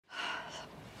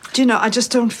Do you know, I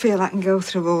just don't feel I can go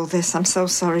through all this. I'm so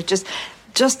sorry. Just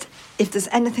if there's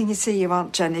anything you see you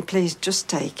want, Jenny, please just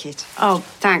take it. Oh,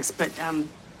 thanks, but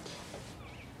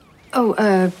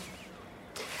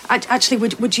actually,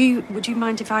 would you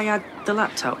mind if I had the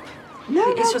laptop?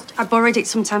 No, it's just I borrowed it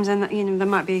sometimes, and there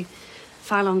might be a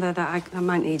file on there that I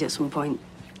might need at some point.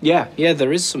 Yeah,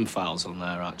 there is some files on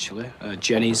there, actually.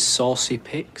 Jenny's Saucy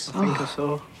Pics, I think I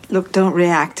saw. Look, don't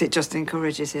react. It just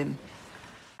encourages him.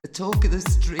 The talk of the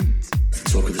street.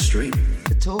 Talk of the street.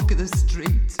 The talk of the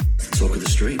street. Talk of the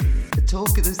street. The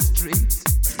talk of the street.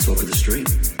 Talk of the street.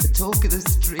 The talk of the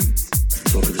street.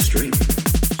 Talk of the street.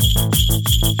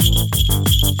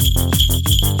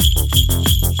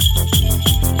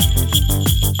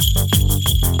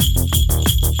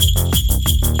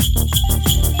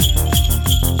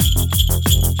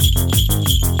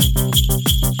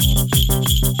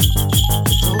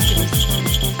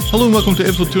 Hello and welcome to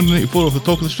episode 284 of The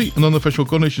Talk of the Street, an unofficial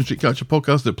Coronation Street Catcher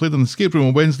podcast that played in the escape room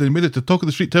on Wednesday and made it to Talk of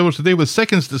the Street Towers today with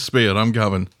seconds to spare. I'm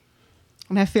Gavin.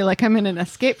 And I feel like I'm in an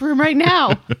escape room right now.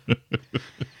 Let me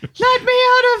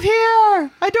out of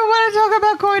here! I don't want to talk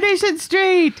about Coronation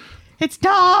Street! It's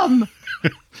dumb!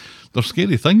 They're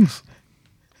scary things.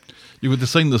 You would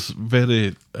sign this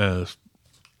very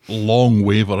long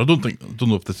waiver. I don't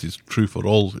know if this is true for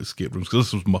all escape rooms, because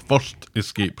this was my first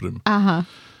escape room.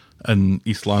 In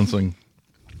East Lansing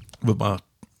with my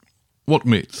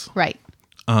workmates. Right.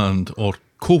 Or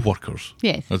co-workers.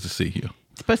 Yes. As they say here.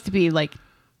 It's supposed to be like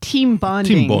team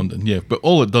bonding. Team bonding, yeah. But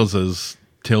all it does is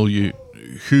tell you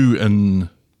who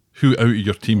out of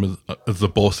your team is the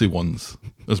bossy ones.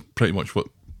 Is pretty much what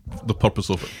the purpose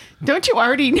of it. Don't you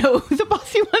already know who the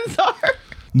bossy ones are?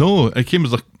 No, it came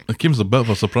as a bit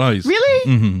of a surprise.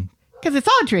 Really? Mm-hmm. Because it's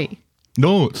Audrey.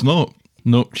 No, it's not.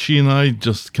 No, she and I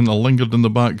just kind of lingered in the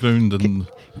background and...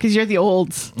 Because you're the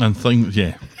olds. And things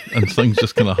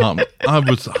just kind of happened. I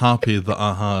was happy that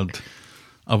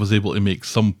I was able to make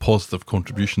some positive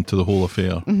contribution to the whole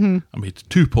affair. Mm-hmm. I made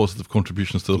 2 positive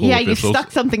contributions to the whole affair. Yeah, you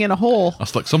stuck something in a hole. I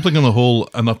stuck something in a hole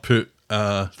and I put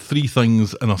 3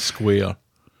 things in a square.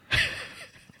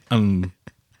 And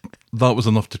that was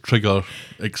enough to trigger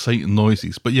exciting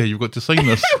noises. But yeah, you've got to sign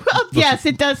this. Well, yes,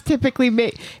 it does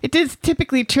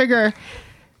typically trigger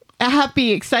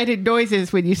happy, excited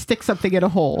noises when you stick something in a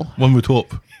hole. One would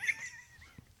hope.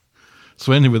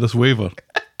 So anyway, this waiver.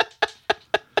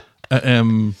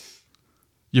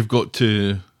 You've got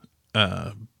to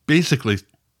basically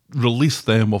release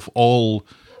them of all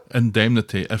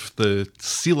indemnity if the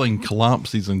ceiling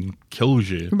collapses and kills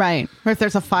you. Right. Or if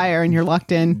there's a fire and you're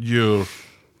locked in. You're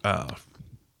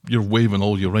waiving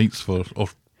all your rights or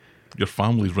your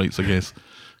family's rights, I guess,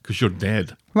 because you're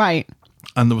dead. Right.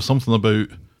 And there was something about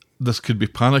this could be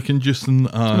panic-inducing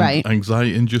and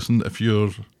anxiety-inducing if you're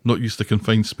not used to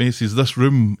confined spaces. This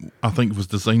room, I think, was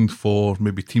designed for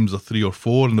maybe teams of 3 or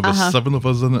 4, and there was 7 of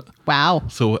us in it. Wow.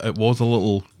 So it was a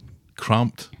little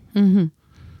cramped. Mm-hmm.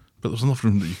 But there was enough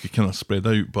room that you could kind of spread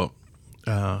out. But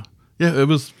it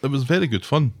was very good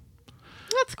fun.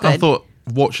 That's good. I thought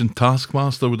watching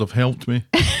Taskmaster would have helped me.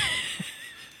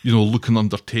 Looking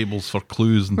under tables for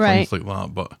clues and things like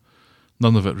that. But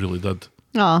none of it really did.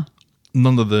 Aw.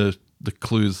 None of the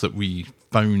clues that we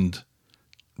found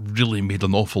really made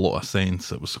an awful lot of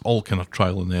sense. It was all kind of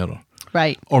trial and error.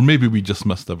 Right. Or maybe we just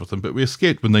missed everything, but we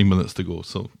escaped with 9 minutes to go,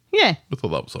 so yeah, I thought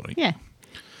that was all right. Yeah.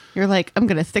 You're like, I'm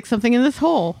going to stick something in this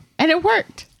hole. And it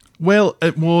worked. Well,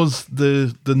 it was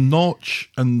the notch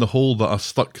in the hole that I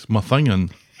stuck my thing in.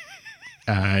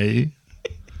 I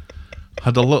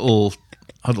had a little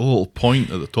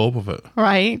point at the top of it.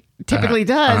 Right. Typically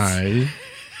does. Aye.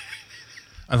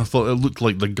 And I thought it looked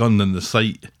like the gun in the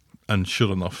sight, and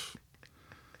sure enough,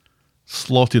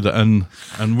 slotted it in,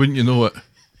 and wouldn't you know it,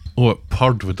 it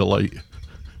purred with delight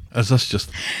as this just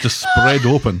spread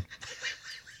open.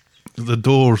 The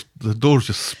doors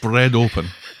just spread open,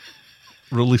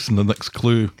 releasing the next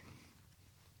clue.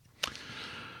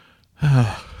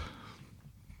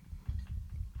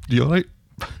 You alright?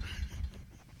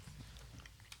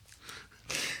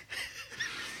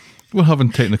 We're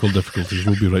having technical difficulties.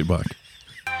 We'll be right back.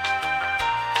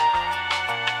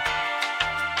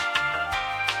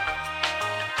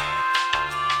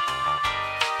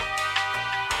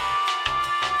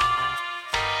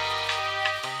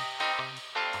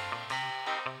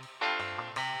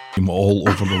 All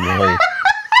over the wall.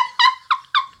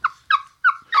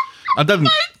 I didn't.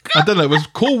 It was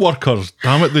co-workers.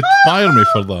 Damn it, they'd fire me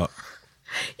for that.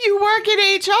 You work in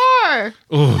HR.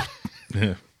 Oh,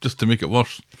 yeah. Just to make it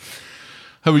worse.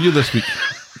 How are you this week?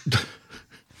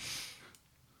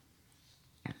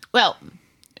 Well,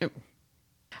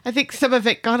 I think some of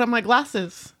it got on my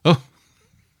glasses. Oh.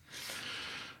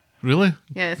 Really?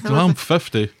 Yes. So I'm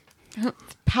 50.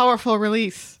 Powerful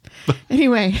release.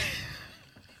 Anyway.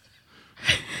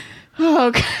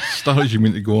 Oh, God. Stars you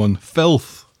mean to go on.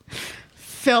 Filth.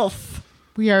 Filth.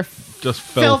 We are Just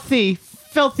filth.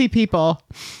 filthy people.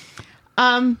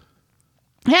 Yeah,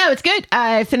 it's good.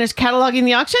 I finished cataloging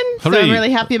the auction, so Hooray. I'm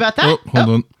really happy about that. Oh, hold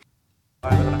on.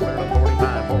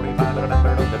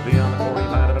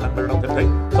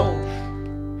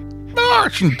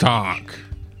 Auction talk.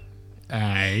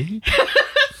 Aye.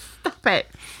 Stop it.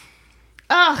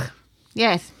 Ugh.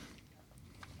 Yes.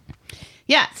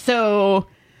 Yeah, so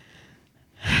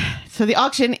the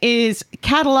auction is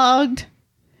cataloged.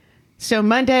 So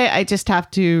Monday, I just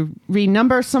have to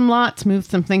renumber some lots, move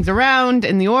some things around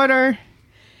in the order,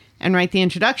 and write the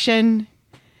introduction.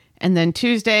 And then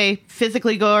Tuesday,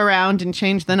 physically go around and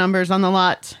change the numbers on the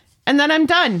lots. And then I'm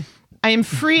done. I am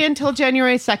free until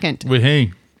January 2nd. Wait,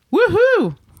 hey.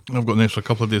 Woohoo! I've got an extra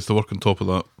couple of days to work on top of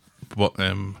that. But,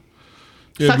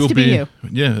 yeah, Sucks to be you.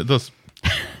 Yeah, it does.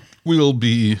 We'll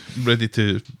be ready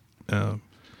to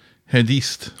head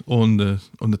east on the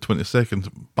 22nd.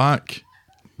 Back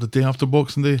the day after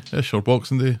Boxing Day-ish, or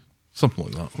Boxing Day. Something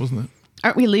like that, wasn't it?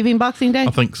 Aren't we leaving Boxing Day?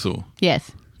 I think so.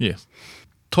 Yes. Yes.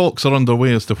 Talks are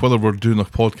underway as to whether we're doing a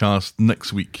podcast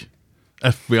next week.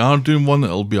 If we are doing one,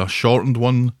 it'll be a shortened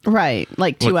one. Right,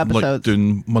 like two episodes. Like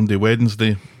doing Monday,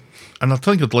 Wednesday. And I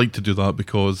think I'd like to do that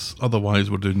because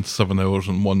otherwise we're doing 7 hours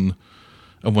in one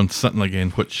sitting again,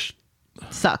 which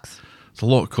sucks. it's a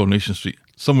lot of Coronation Street.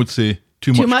 Some would say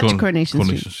too much Coronation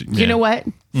Street. Yeah. You know what?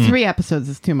 3 episodes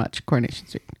is too much Coronation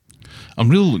Street. I'm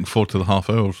really looking forward to the half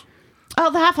hours.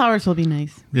 Oh, the half hours will be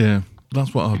nice. Yeah,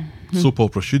 that's what a soap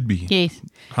opera should be. Yes.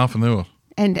 Half an hour.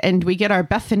 And we get our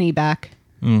Bethany back.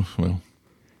 Oh, well.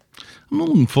 I'm not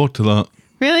looking forward to that.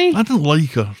 Really? I didn't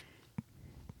like her.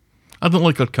 I didn't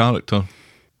like her character.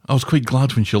 I was quite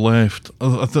glad when she left.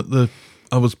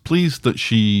 I was pleased that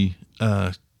she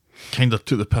kind of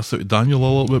took the piss out of Daniel a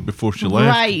little bit before she left.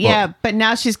 Right, yeah. But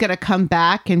now she's going to come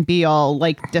back and be all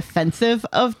like defensive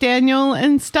of Daniel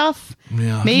and stuff.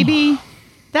 Yeah. Maybe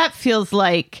that feels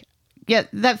like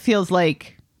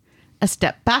a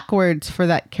step backwards for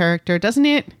that character, doesn't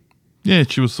it? Yeah,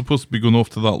 she was supposed to be going off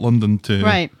to that London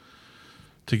to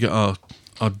get a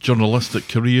journalistic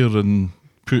career and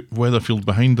put Weatherfield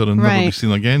behind her and never be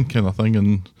seen again kind of thing.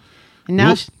 And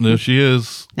now there she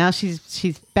is. Now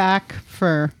she's back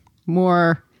for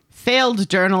more failed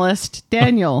journalist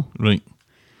Daniel. Right.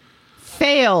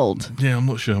 Failed. Yeah, I'm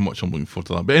not sure how much I'm looking forward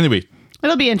to that. But anyway,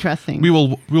 it'll be interesting. We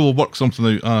will work something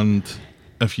out, and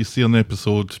if you see an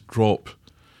episode drop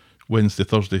Wednesday,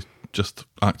 Thursday, just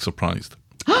act surprised.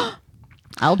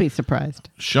 I'll be surprised.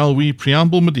 Shall we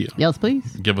preamble, Medea? Yes,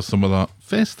 please. Give us some of that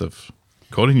festive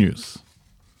Corrie news.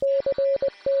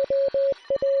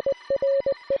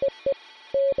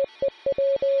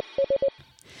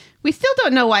 We still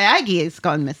don't know why Aggie has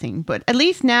gone missing, but at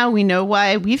least now we know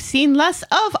why we've seen less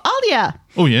of Alia.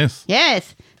 Oh, yes.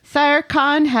 Yes. Sire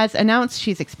Khan has announced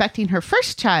she's expecting her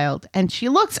first child, and she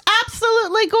looks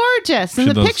absolutely gorgeous in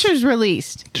the pictures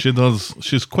released. She does.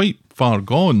 She's quite far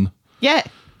gone. Yeah.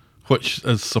 Which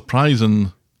is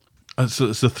surprising. It's a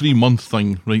 3-month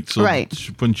thing, right? So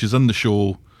when she's in the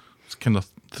show, it's kind of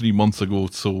 3 months ago.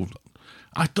 So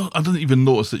I didn't even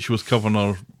notice that she was covering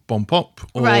her bump up,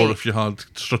 or if she had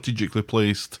strategically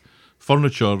placed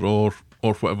furniture or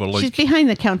whatever. Like, she's behind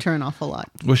the counter an awful lot.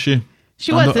 Was she?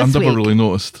 She was this I never week. really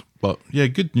noticed. But yeah,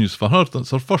 good news for her.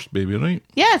 That's her first baby, right?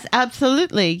 Yes,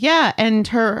 absolutely. Yeah, and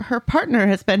her partner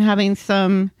has been having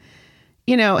some,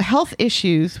 health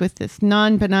issues with this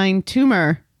non-benign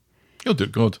tumor. Oh, dear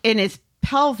God. In his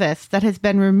pelvis that has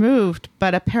been removed,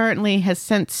 but apparently has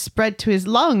since spread to his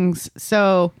lungs.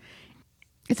 So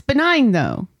it's benign,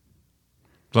 though.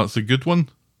 That's a good one?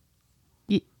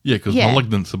 Yeah, because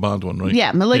malignant's a bad one, right?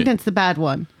 Yeah, malignant's the bad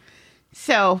one.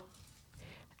 So,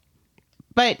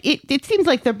 but it seems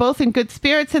like they're both in good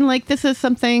spirits, and like this is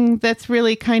something that's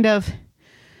really kind of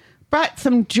brought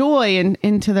some joy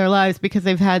into their lives because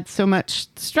they've had so much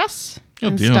stress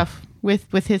and stuff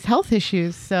with his health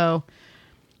issues. So,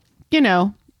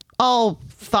 all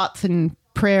thoughts and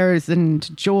prayers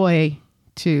and joy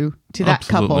to that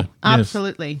couple. Yes.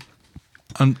 Absolutely.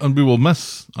 And we will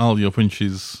miss Alia when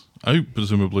she's out,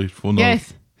 presumably, on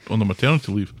the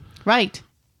maternity leave. Right.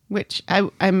 Which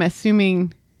I'm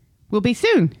assuming will be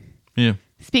soon. Yeah.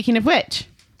 Speaking of which.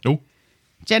 Oh.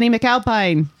 Jenny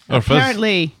McAlpine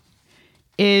apparently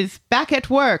is back at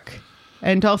work.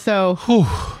 And also,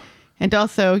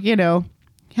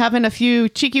 having a few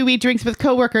cheeky wee drinks with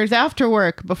coworkers after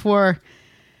work before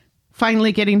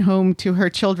finally getting home to her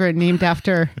children named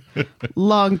after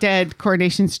long dead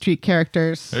Coronation Street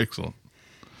characters. Excellent.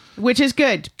 Which is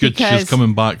good. Good, because she's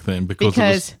coming back then because it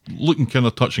was looking kind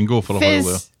of touch and go for a while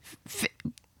there.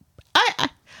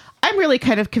 I'm really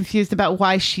kind of confused about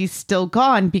why she's still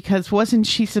gone, because wasn't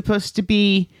she supposed to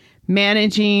be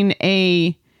managing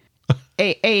a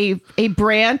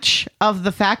branch of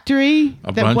the factory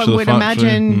that one would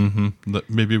imagine that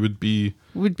maybe would be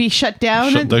shut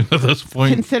down at this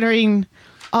point, considering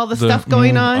all the stuff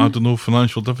going on? I don't know,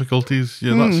 financial difficulties.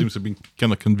 Yeah, that seems to have been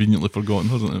kind of conveniently forgotten,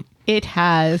 hasn't it? It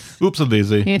has.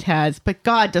 Oops-a-daisy. It has. But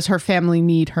God, does her family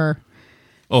need her.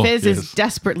 Oh, Fizz yes. is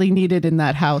desperately needed in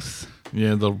that house.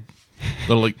 Yeah, they're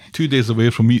like 2 days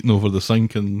away from eating over the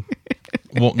sink and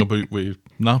walking about with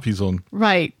nappies on.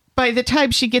 Right. By the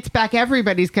time she gets back,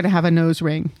 everybody's going to have a nose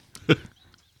ring.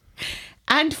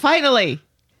 And finally,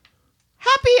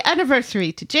 happy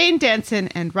anniversary to Jane Danson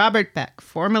and Robert Beck,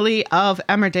 formerly of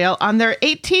Emmerdale, on their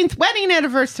 18th wedding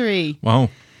anniversary. Wow.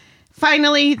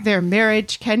 Finally, their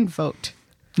marriage can vote.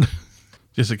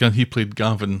 Yes, again, he played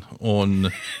Gavin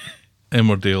on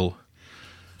Emmerdale.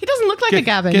 He doesn't look like a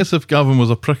Gavin. Guess if Gavin was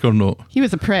a prick or not. He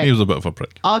was a prick. He was a bit of a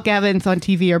prick. All Gavins on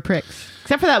TV are pricks.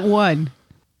 Except for that one.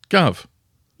 Gav.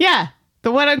 Yeah.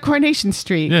 The one on Coronation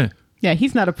Street. Yeah. Yeah,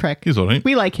 he's not a prick. He's all right.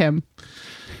 We like him.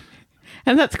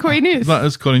 And that's Corey News. That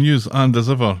is Corey News. And as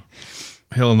ever,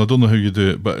 Helen, I don't know how you do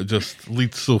it, but it just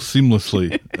leads so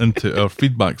seamlessly into our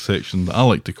feedback section that I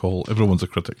like to call Everyone's a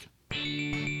Critic.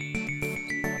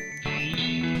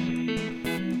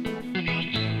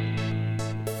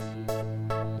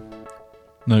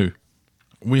 Now,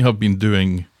 we have been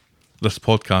doing this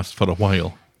podcast for a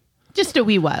while. Just a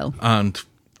wee while. And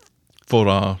for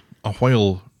a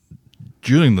while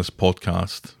during this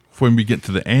podcast, when we get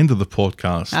to the end of the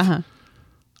podcast,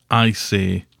 I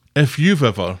say, if you've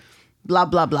ever... Blah,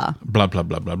 blah, blah. Blah, blah,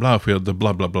 blah, blah, blah, where the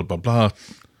blah, blah, blah, blah, blah,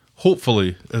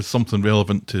 hopefully is something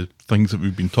relevant to things that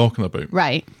we've been talking about.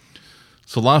 Right.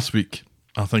 So last week,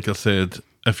 I think I said,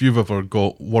 if you've ever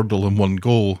got Wordle in one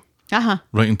go,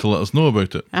 write in to let us know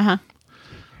about it.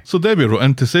 So Debbie wrote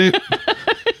in to say,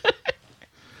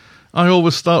 I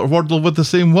always start Wordle with the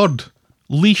same word,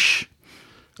 leash,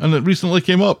 and it recently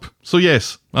came up. So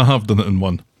yes, I have done it in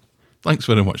one. Thanks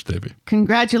very much, Debbie.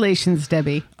 Congratulations,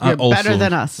 Debbie. You're better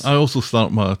than us. I also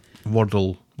start my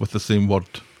Wordle with the same word,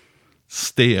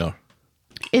 stare.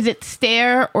 Is it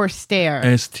stare or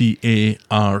stare? Stare.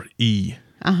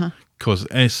 Because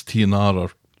S, T, and R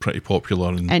are pretty popular.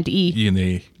 And E. E and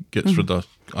A gets rid of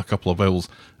a couple of vowels.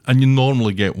 And you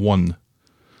normally get one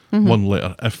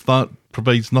letter. If that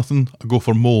provides nothing, I go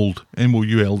for mould,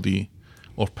 MOULD,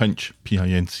 or pinch,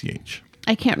 PINCH.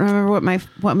 I can't remember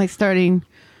what my starting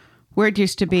word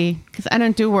used to be, because I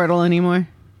don't do Wordle anymore.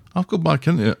 I've got back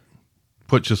into it,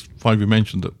 which is why we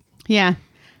mentioned it. Yeah.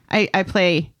 I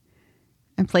play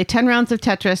 10 rounds of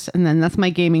Tetris, and then that's my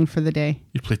gaming for the day.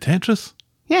 You play Tetris?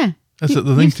 Yeah. Is it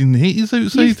the 1980s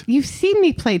outside? You've seen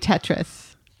me play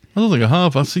Tetris. I don't think I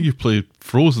have. I see you play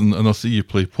Frozen, and I see you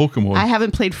play Pokemon. I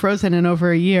haven't played Frozen in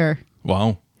over a year.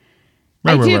 Wow.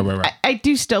 I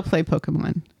do still play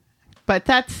Pokemon, but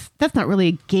that's not really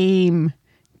a game.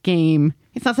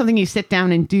 It's not something you sit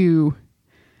down and do,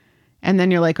 and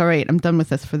then you're like, all right, I'm done with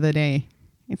this for the day.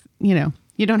 It's, you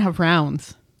don't have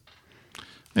rounds.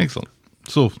 Excellent.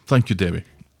 So, thank you, Debbie.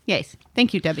 Yes.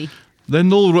 Thank you, Debbie. Then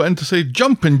Noel wrote in to say,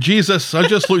 jumping Jesus, I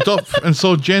just looked up and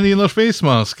saw Jenny in her face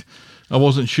mask. I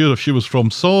wasn't sure if she was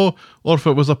from Saw or if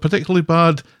it was a particularly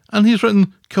bad, and he's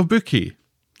written Kabuki.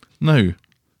 Now,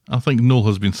 I think Noel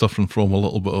has been suffering from a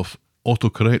little bit of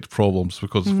autocorrect problems,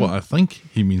 because what I think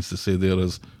he means to say there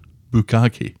is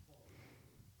Bukaki.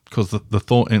 Because the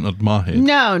thought entered my head.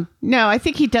 No, I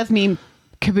think he does mean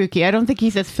Kabuki. I don't think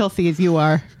he's as filthy as you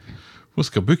are. What's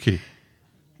Kabuki?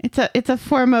 It's a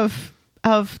form of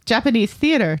Japanese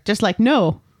theater, just like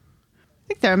No. I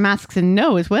think there are masks in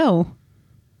No as well.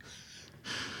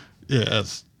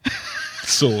 Yes.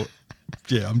 So,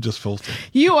 yeah, I'm just filthy.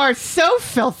 You are so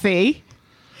filthy.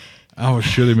 I was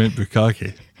sure he meant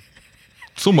Bukaki.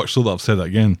 So much so that I've said it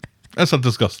again. It's a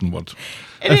disgusting word.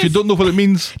 If you don't know what it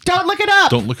means, don't look it up.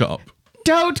 Don't look it up.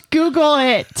 Don't Google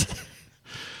it.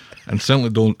 And certainly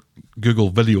don't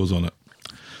Google videos on it.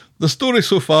 The story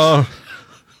so far,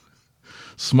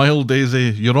 Smile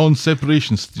Daisy, you're on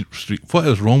Separation Street. What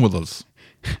is wrong with us?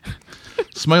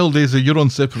 Smile Daisy, you're on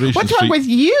Separation Street. What's wrong with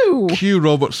you? Cue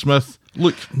Robert Smith.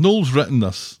 Look, Noel's written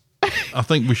this. I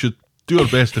think we should do our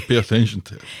best to pay attention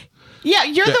to it. Yeah,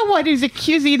 you're the one who's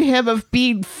accusing him of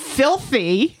being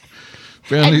filthy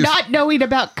and not knowing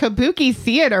about Kabuki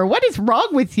theater. What is wrong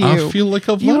with you? I feel like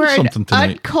I've learned something tonight. You are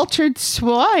an uncultured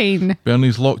swine.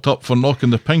 Bernie's locked up for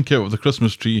knocking the pink out of the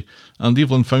Christmas tree, and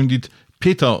Evelyn founded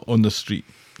PETA on the street.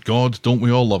 God, don't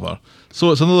we all love her?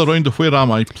 So it's another round of Where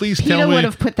Am I? Please tell Peter me. would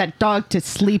have put that dog to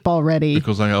sleep already.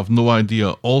 Because I have no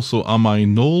idea. Also, am I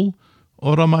Noel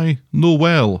or am I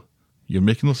Noel? You're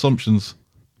making assumptions.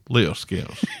 Later,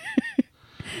 scares.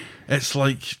 It's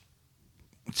like,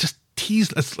 just tease.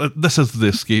 This is the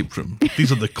escape room.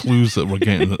 These are the clues that we're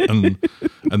getting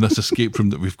in this escape room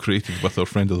that we've created with our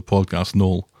friend of the podcast,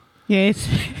 Noel. Yes.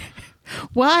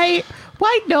 Why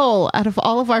Noel out of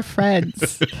all of our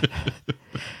friends?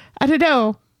 I don't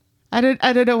know. I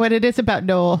don't know what it is about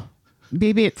Noel.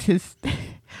 Maybe it's his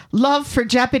love for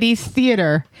Japanese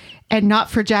theater and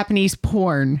not for Japanese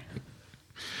porn.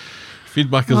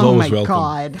 Feedback is always welcome.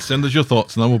 God. Send us your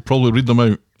thoughts and I will probably read them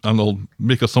out and I'll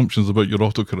make assumptions about your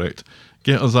autocorrect.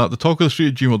 Get us at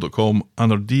thetalkofthestreet@gmail.com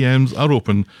and our DMs are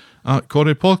open at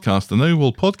Corey Podcast. And now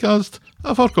we'll podcast,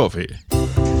 have our coffee.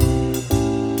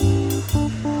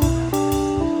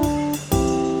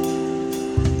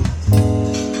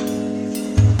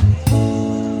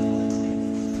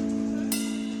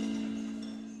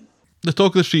 The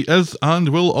Talk of the Street is and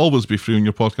will always be free on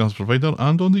your podcast provider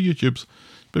and on the YouTubes.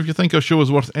 But if you think our show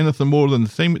is worth anything more than the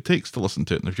time it takes to listen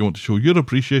to it, and if you want to show your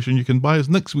appreciation, you can buy us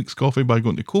next week's coffee by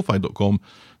going to ko-fi.com.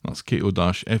 That's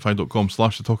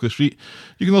ko-fi.com/the Talk of the Street.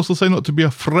 You can also sign up to be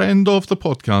a friend of the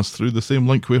podcast through the same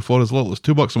link where for as little as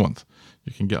 $2 a month.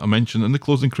 You can get a mention in the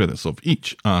closing credits of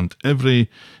each and every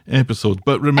episode.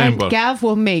 But remember... And Gav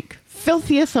will make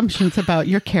filthy assumptions about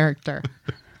your character.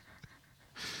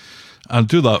 And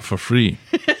do that for free.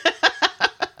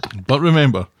 But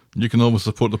remember, you can always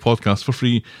support the podcast for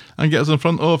free and get us in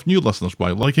front of new listeners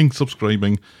by liking,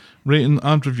 subscribing, rating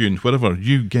and reviewing wherever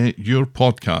you get your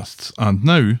podcasts. And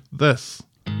now, this.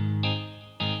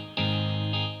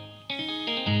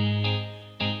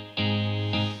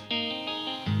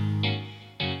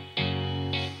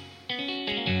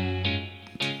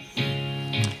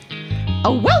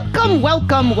 Welcome.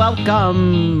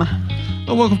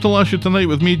 Well, welcome to Last Year Tonight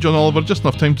with me, John Oliver. Just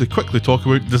enough time to quickly talk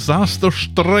about disaster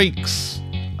strikes.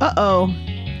 Uh-oh.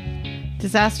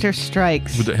 Disaster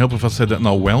strikes. Would it help if I said it in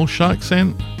a Welsh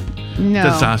accent? No.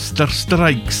 Disaster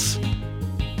strikes.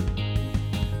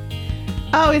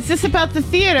 Oh, is this about the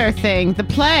theater thing, the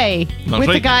play? That's with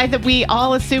the right. guy that we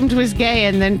all assumed was gay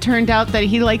and then turned out that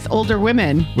he likes older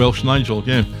women. Welsh Nigel,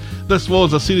 yeah. This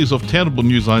was a series of terrible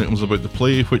news items about the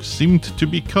play which seemed to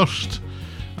be cursed.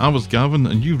 I was Gavin,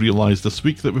 and you realised this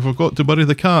week that we forgot to bury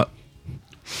the cat.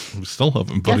 We still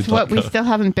haven't buried Guess what? that We cat. still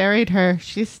haven't buried her.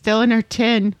 She's still in her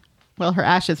tin. Well, her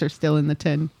ashes are still in the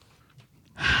tin.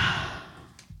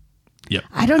 Yep.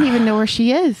 I don't even know where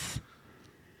she is.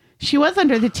 She was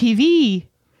under the TV,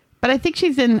 but I think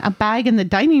she's in a bag in the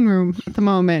dining room at the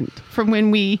moment from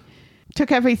when we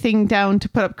took everything down to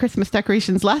put up Christmas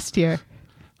decorations last year.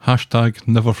 Hashtag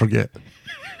never forget.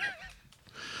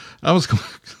 I was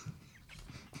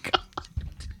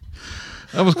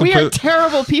We are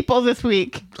terrible people this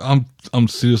week. I'm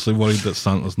seriously worried that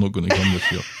Santa's not going to come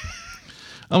this year.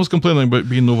 I was complaining about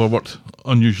being overworked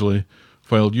unusually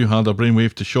while you had a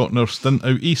brainwave to shorten our stint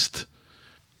out east.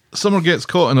 Summer gets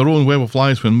caught in her own web of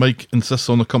lies when Mike insists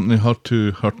on accompanying her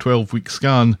to her 12-week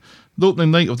scan. The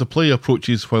opening night of the play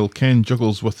approaches while Ken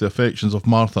juggles with the affections of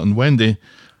Martha and Wendy.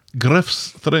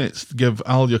 Griff's threats give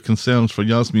Alia concerns for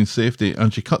Yasmin's safety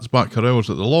and she cuts back her hours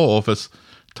at the law office.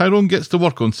 Tyrone gets to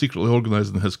work on secretly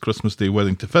organising his Christmas Day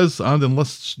wedding to Fizz and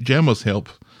enlists Gemma's help.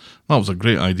 That was a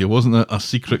great idea, wasn't it? A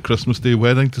secret Christmas Day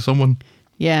wedding to someone.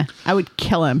 Yeah, I would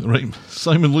kill him. Right.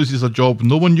 Simon loses a job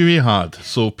no one knew he had,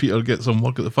 so Peter gets some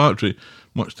work at the factory,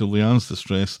 much to Leanne's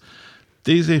distress.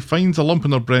 Daisy finds a lump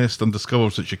in her breast and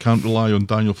discovers that she can't rely on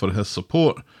Daniel for his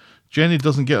support. Jenny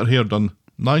doesn't get her hair done.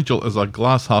 Nigel is a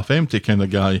glass half empty kind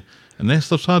of guy, and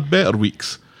Esther's had better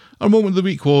weeks. Our moment of the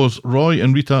week was Roy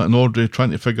and Rita and Audrey trying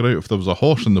to figure out if there was a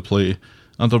horse in the play,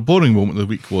 and our boring moment of the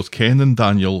week was Ken and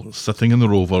Daniel sitting in the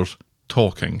Rovers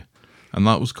talking. And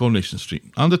that was Coronation Street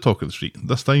and the Talk of the Street.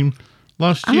 This time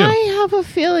last year. I have a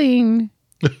feeling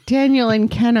Daniel and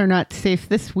Ken are not safe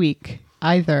this week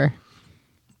either.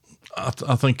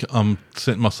 I think I'm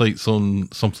setting my sights on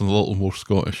something a little more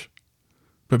Scottish,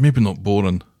 but maybe not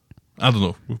boring. I don't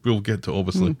know. We'll get to it,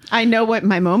 obviously. I know what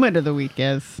my moment of the week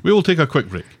is. We will take a quick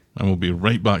break, and we'll be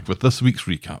right back with this week's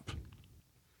recap.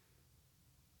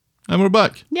 And we're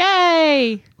back.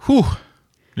 Yay! Whew.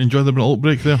 You enjoyed the little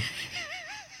break there?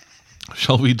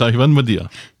 Shall we dive in, my dear?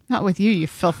 Not with you, you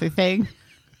filthy thing.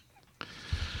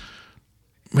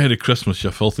 Merry Christmas,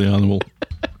 you filthy animal.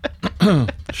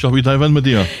 Shall we dive in, my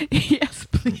dear? Yes,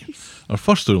 please. Our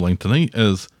first storyline tonight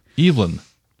is Evelyn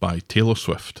by Taylor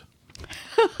Swift.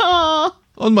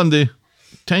 On Monday,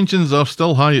 Tensions are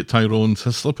still high at Tyrone's.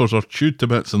 His slippers are chewed to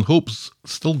bits and Hope's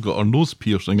still got her nose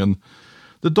piercing, and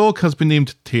the dog has been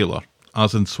named Taylor,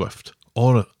 as in Swift,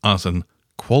 or as in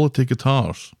Quality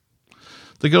Guitars.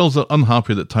 The girls are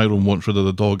unhappy that Tyrone wants rid of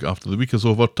the dog after the week is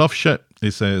over. Tough shit, he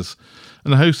says.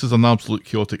 And the house is an absolute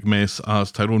chaotic mess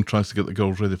as Tyrone tries to get the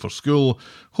girls ready for school.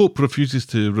 Hope refuses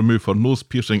to remove her nose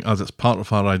piercing as it's part of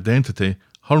her identity.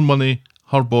 Her money,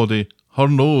 her body, her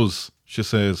nose, she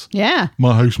says. Yeah.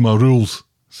 My house, my rules,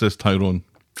 says Tyrone.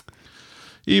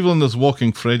 Evelyn is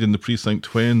walking Fred in the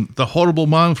precinct when the horrible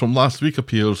man from last week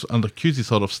appears and accuses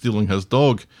her of stealing his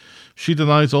dog. She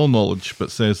denies all knowledge but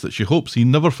says that she hopes he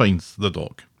never finds the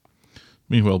dog.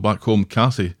 Meanwhile, back home,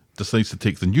 Cassie decides to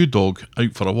take the new dog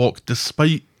out for a walk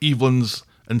despite Evelyn's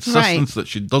insistence that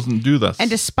she doesn't do this. And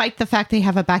despite the fact they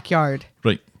have a backyard.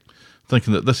 Right.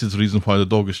 Thinking that this is the reason why the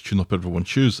dog is chewing up everyone's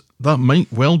shoes. That might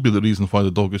well be the reason why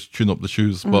the dog is chewing up the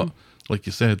shoes, but like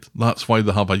you said, that's why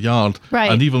they have a yard. Right.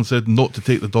 And Evelyn said not to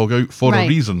take the dog out for a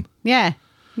reason. Yeah.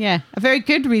 Yeah. A very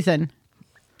good reason.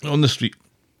 On the street,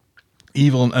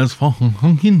 Evelyn is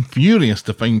fucking furious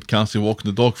to find Cassie walking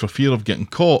the dog for fear of getting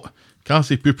caught.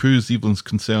 Cassie poo-poos Evelyn's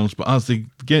concerns, but as they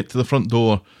get to the front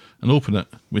door and open it,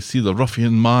 we see the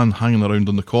ruffian man hanging around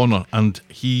on the corner, and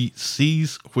he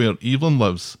sees where Evelyn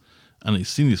lives, and he's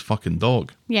seen his fucking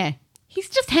dog. Yeah. He's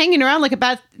just hanging around like a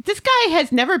bad... This guy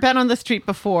has never been on the street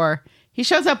before. He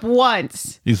shows up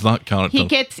once. He's that character.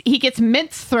 He gets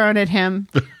mints thrown at him,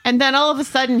 and then all of a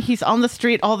sudden he's on the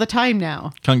street all the time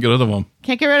now. Can't get rid of him.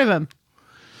 Can't get rid of him.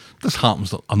 This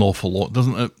happens an awful lot,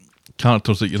 doesn't it?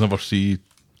 Characters that you never see,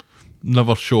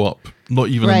 never show up, not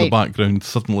even in the background.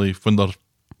 Suddenly, when they're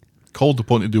called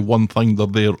upon to do one thing, they're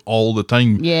there all the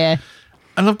time. Yeah.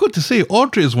 And I've got to say,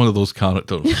 Audrey is one of those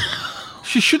characters.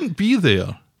 She shouldn't be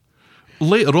there.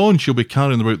 Later on, she'll be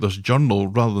carrying about this journal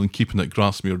rather than keeping it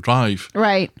Grassmere Drive.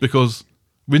 Right. Because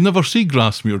we never see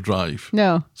Grassmere Drive.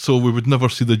 No. So we would never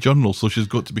see the journal, so she's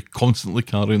got to be constantly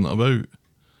carrying it about.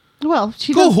 Well,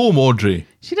 she Go does, home, Audrey.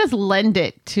 She does lend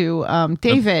it to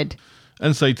David.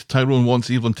 Inside, Tyrone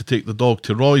wants Evelyn to take the dog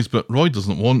to Roy's, but Roy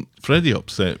doesn't want Freddie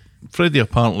upset. Freddie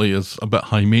apparently is a bit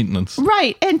high maintenance.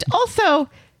 Right. And also,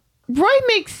 Roy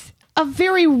makes a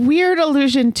very weird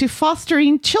allusion to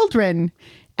fostering children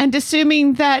and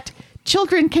assuming that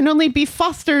children can only be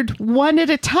fostered one at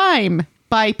a time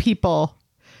by people,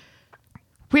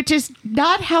 which is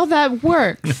not how that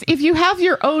works. If you have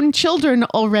your own children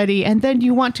already and then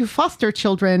you want to foster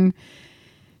children,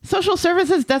 social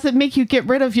services doesn't make you get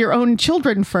rid of your own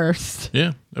children first.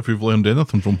 Yeah, if we've learned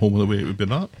anything from Home and Away, it would be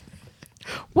that.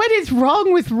 What is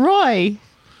wrong with Roy?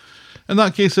 In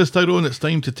that case, says Tyrone, it's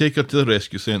time to take her to the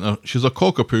rescue centre. She's a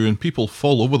cockapoo and people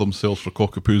fall over themselves for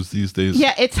cockapoos these days.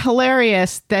 Yeah, it's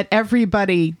hilarious that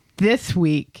everybody this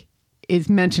week is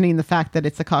mentioning the fact that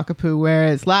it's a cockapoo,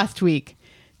 whereas last week,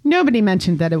 nobody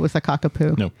mentioned that it was a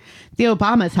cockapoo. No. The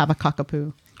Obamas have a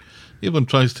cockapoo. Evelyn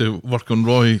tries to work on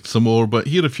Roy some more, but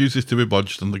he refuses to be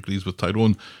budged and agrees with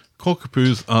Tyrone.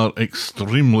 Cockapoos are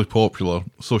extremely popular,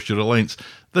 so she relents.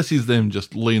 This is them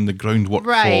just laying the groundwork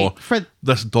for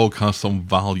this dog has some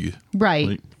value.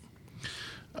 Right.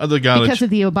 At the garage. Because of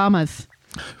the Obamas.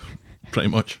 Pretty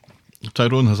much.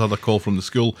 Tyrone has had a call from the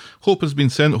school. Hope has been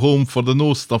sent home for the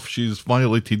nose stuff. She's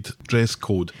violated dress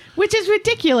code. Which is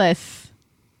ridiculous.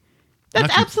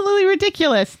 That's absolutely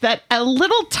ridiculous that a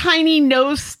little tiny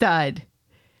nose stud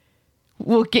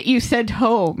will get you sent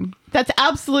home. That's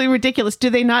absolutely ridiculous. Do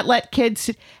they not let kids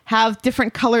have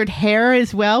different colored hair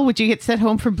as well? Would you get sent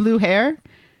home for blue hair?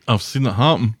 I've seen it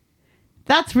happen.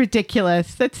 That's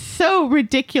ridiculous. That's so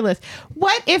ridiculous.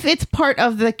 What if it's part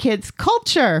of the kids'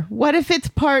 culture? What if it's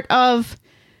part of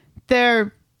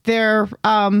their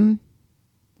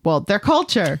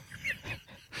culture?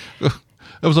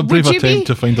 It was a brave attempt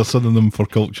to find a synonym for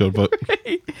culture, but...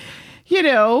 You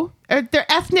know,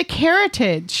 their ethnic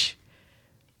heritage.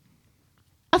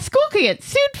 A school could get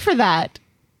sued for that.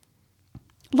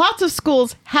 Lots of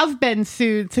schools have been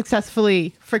sued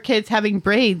successfully for kids having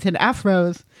braids and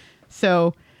afros.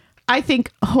 So I think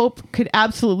Hope could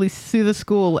absolutely sue the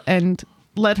school and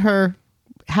let her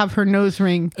have her nose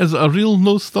ring. Is it a real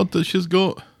nose stud that she's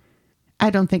got? I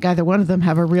don't think either one of them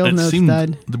have a real nose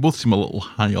stud. They both seem a little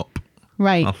high up.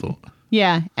 Right. I thought.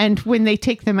 Yeah. And when they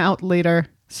take them out later,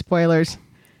 spoilers,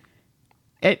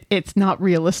 it's not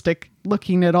realistic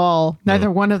looking at all. Neither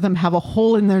one of them have a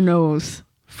hole in their nose,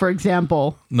 for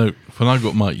example. Now, when I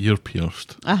got my ear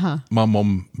pierced, my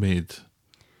mum made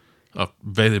a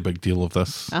very big deal of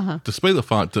this, despite the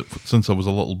fact that since I was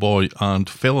a little boy and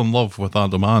fell in love with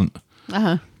adamant,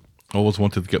 I always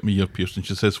wanted to get my ear pierced. And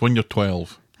she says, when you're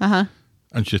 12, and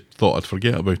she thought I'd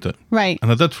forget about it. Right.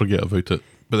 And I did forget about it.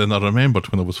 But then I remembered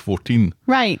when I was 14.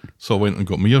 Right. So I went and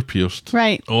got my ear pierced.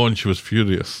 Right. Oh, and she was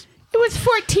furious. It was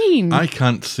 14. I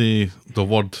can't say the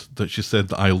word that she said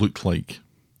that I looked like.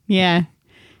 Yeah.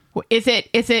 Is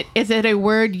it a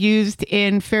word used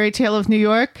in Fairy Tale of New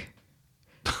York?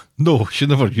 No, she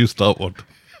never used that word.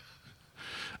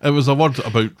 It was a word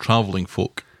about travelling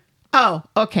folk. Oh,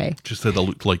 okay. She said I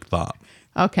looked like that.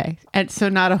 Okay. And so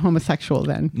not a homosexual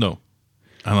then. No.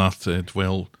 And I said,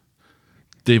 well,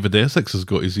 David Essex has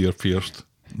got his ear pierced.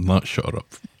 And that shut her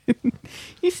up.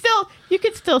 You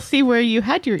could still see where you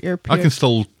had your ear pierced.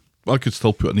 I could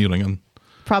still put an earring in.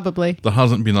 Probably. There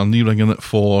hasn't been an earring in it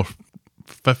for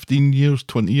 15 years,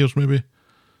 20 years maybe.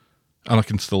 And I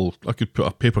could put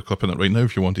a paperclip in it right now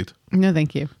if you wanted. No,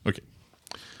 thank you. Okay.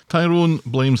 Tyrone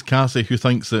blames Cassie, who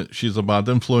thinks that she's a bad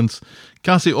influence.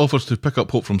 Cassie offers to pick up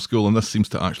Hope from school, and this seems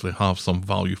to actually have some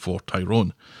value for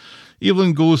Tyrone.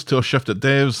 Evelyn goes to her shift at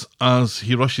Dev's as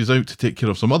he rushes out to take care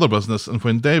of some other business, and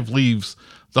when Dev leaves,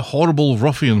 the horrible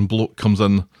ruffian bloke comes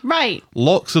in. Right.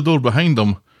 Locks the door behind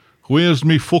him. "Where's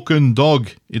me fucking dog?"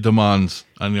 he demands,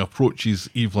 and he approaches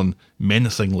Evelyn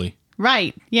menacingly.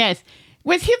 Right. Yes.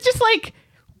 Was he just like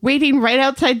waiting right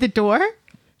outside the door?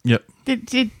 Yep.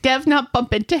 Did Dev not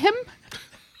bump into him?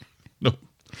 No.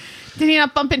 Did he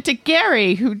not bump into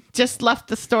Gary, who just left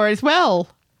the store as well?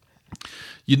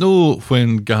 You know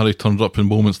when Gary turns up in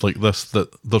moments like this that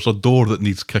there's a door that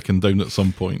needs kicking down at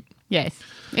some point. Yes.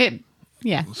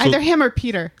 Yeah. So- Either him or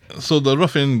Peter. So the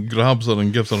ruffian grabs her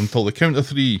and gives her until the count of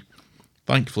 3.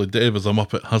 Thankfully, Dev, as a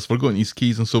muppet, has forgotten his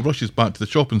keys and so rushes back to the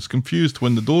shop and is confused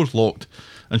when the door's locked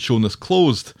and shown as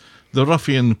closed. The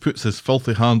ruffian puts his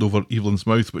filthy hand over Evelyn's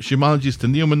mouth, but she manages to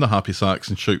kneel him in the happy sacks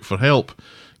and shout for help.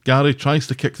 Gary tries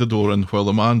to kick the door in while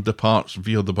the man departs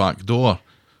via the back door.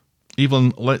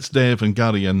 Evelyn lets Dev and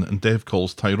Gary in, and Dev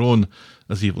calls Tyrone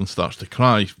as Evelyn starts to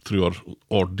cry through her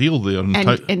ordeal there.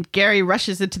 And Gary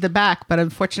rushes into the back, but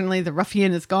unfortunately the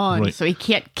ruffian is gone, Right. so he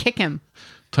can't kick him.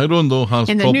 Tyrone, though, has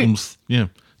problems.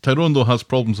 Tyrone, though, has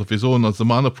problems of his own as the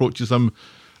man approaches him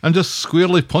and just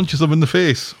squarely punches him in the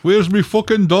face. "Where's me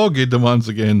fucking dog?" he demands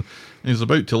again. And he's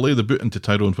about to lay the boot into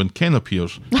Tyrone when Ken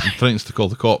appears and threatens to call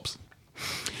the cops.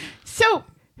 So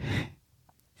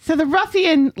the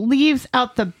ruffian leaves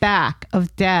out the back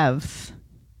of Dev's,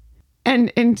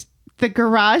 and the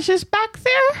garage is back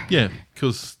there? Yeah,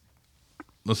 because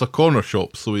there's a corner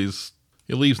shop, so he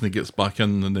leaves and he gets back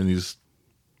in, and then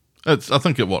I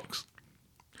think it works.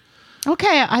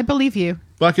 Okay, I believe you.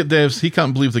 Back at Dev's, he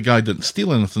can't believe the guy didn't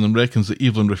steal anything and reckons that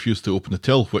Evelyn refused to open the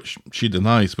till, which she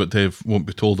denies, but Dev won't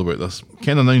be told about this.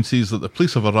 Ken announces that the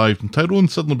police have arrived, and Tyrone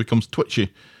suddenly becomes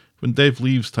twitchy. When Dev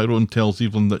leaves, Tyrone tells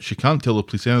Evelyn that she can't tell the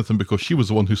police anything because she was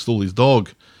the one who stole his dog.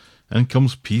 In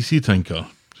comes PC Tinker,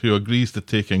 who agrees to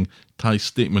taking Ty's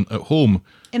statement at home,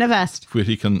 In a vest. where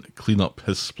he can clean up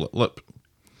his split lip.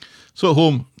 So at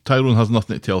home, Tyrone has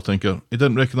nothing to tell Tinker. He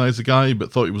didn't recognise the guy,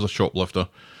 but thought he was a shoplifter.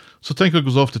 So Tinker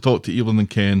goes off to talk to Evelyn and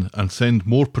Ken and send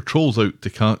more patrols out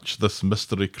to catch this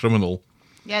mystery criminal.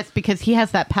 Yes, because he has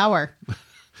that power.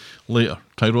 Later,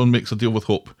 Tyrone makes a deal with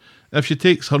Hope. If she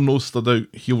takes her nose stud out,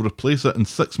 he'll replace it in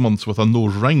 6 months with a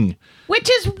nose ring. Which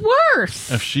is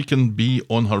worse. If she can be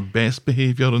on her best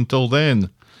behaviour until then.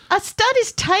 A stud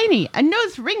is tiny. A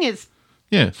nose ring is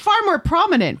Yeah. far more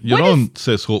prominent. You're on,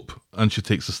 says Hope, and she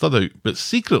takes the stud out. But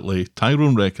secretly,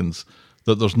 Tyrone reckons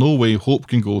that there's no way Hope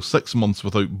can go 6 months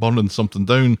without burning something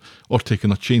down or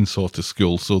taking a chainsaw to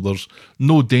school. So there's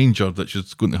no danger that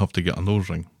she's going to have to get a nose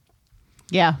ring.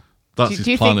 Yeah. That's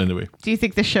his plan anyway. Do you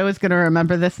think the show is going to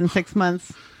remember this in 6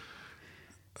 months?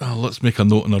 Let's make a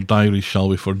note in our diary, shall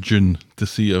we, for June to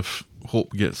see if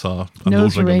Hope gets a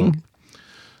nose ring or not.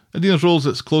 At Dina's Rolls,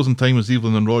 it's closing time as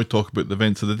Evelyn and Roy talk about the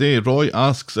events of the day. Roy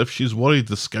asks if she's worried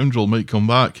the scoundrel might come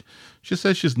back. She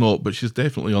says she's not, but she's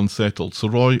definitely unsettled, so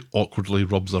Roy awkwardly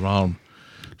rubs her arm.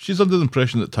 She's under the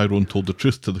impression that Tyrone told the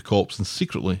truth to the cops, and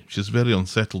secretly she's very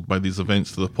unsettled by these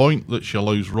events to the point that she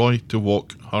allows Roy to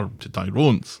walk her to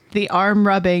Tyrone's. The arm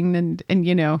rubbing and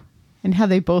and how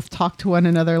they both talk to one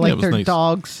another like they're nice.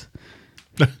 Dogs.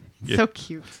 Yeah. So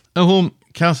cute. At home,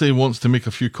 Cassie wants to make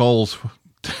a few calls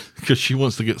because she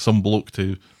wants to get some bloke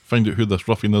to find out who this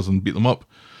ruffian is and beat them up,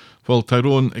 while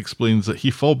Tyrone explains that he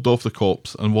fobbed off the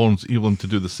cops and warns Evelyn to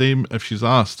do the same if she's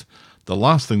asked. The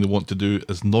last thing they want to do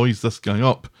is noise this guy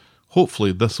up.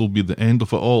 Hopefully this will be the end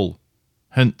of it all.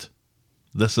 Hint,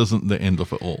 this isn't the end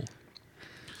of it all.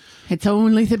 It's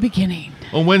only the beginning.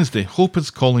 On Wednesday, Hope is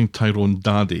calling Tyrone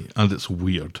Daddy, and it's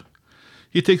weird.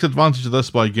 He takes advantage of this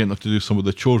by getting her to do some of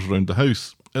the chores around the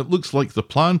house. It looks like the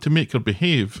plan to make her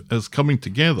behave is coming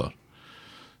together.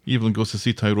 Evelyn goes to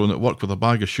see Tyrone at work with a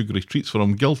bag of sugary treats for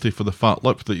him, guilty for the fat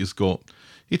lip that he's got.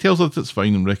 He tells her that it's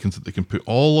fine and reckons that they can put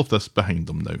all of this behind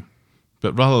them now.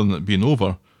 But rather than it being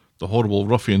over, the horrible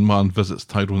ruffian man visits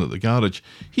Tyrone at the garage.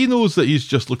 He knows that he's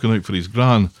just looking out for his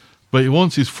gran, but he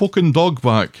wants his fucking dog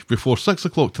back before 6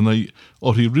 o'clock tonight,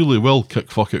 or he really will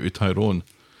kick fuck out of Tyrone.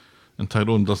 And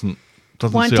Tyrone doesn't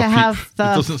Want say to a peep. have the-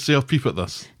 He doesn't say a peep at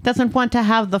this. Doesn't want to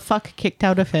have the fuck kicked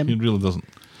out of He him. really doesn't.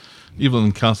 Evelyn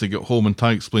and Cassie get home and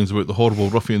Ty explains about the horrible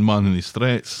ruffian man and his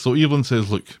threats. So Evelyn says,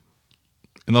 look,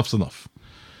 enough's enough.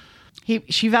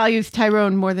 She values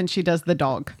Tyrone more than she does the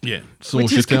dog. Yeah. So Which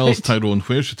she is tells good. Tyrone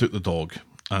where she took the dog.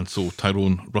 And so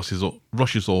Tyrone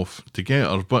rushes off to get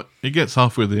her. But he gets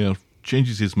halfway there,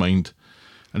 changes his mind,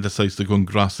 and decides to go and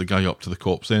grass the guy up to the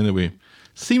cops anyway.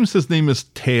 Seems his name is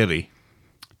Terry.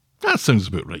 That sounds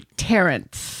about right.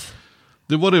 Terrence.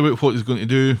 They worry about what he's going to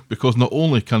do because not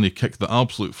only can he kick the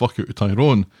absolute fuck out of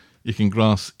Tyrone, he can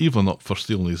grass Evelyn up for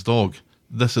stealing his dog.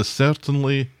 This is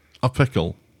certainly a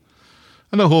pickle.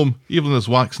 And at home, Evelyn is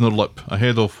waxing her lip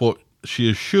ahead of what she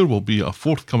is sure will be a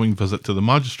forthcoming visit to the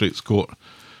magistrate's court.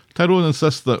 Tyrone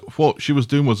insists that what she was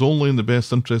doing was only in the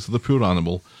best interest of the poor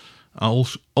animal.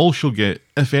 All she'll get,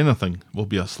 if anything, will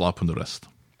be a slap on the wrist.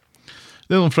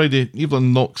 Then on Friday,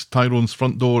 Evelyn knocks Tyrone's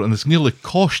front door and is nearly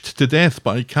coshed to death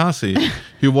by Cassie,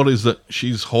 who worries that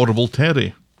she's horrible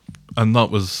Terry. And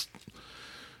that was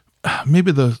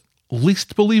maybe the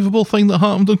least believable thing that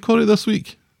happened on Corrie this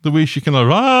week. The way she kind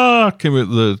of came out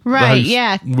the Right, house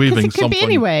yeah. 'Cause waving it could something. be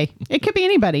anyway. It could be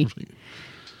anybody.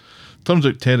 Turns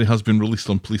out Terry has been released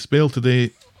on police bail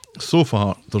today. So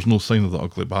far, there's no sign of the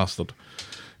ugly bastard.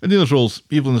 In the other roles,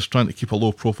 Evelyn is trying to keep a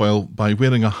low profile by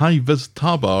wearing a high-vis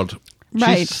tabard.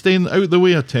 Right. She's staying out the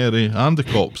way of Terry and the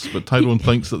cops, but Tyrone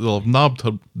thinks that they'll have nabbed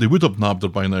her. They would have nabbed her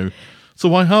by now. So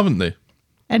why haven't they?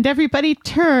 And everybody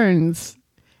turns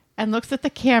and looks at the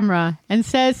camera and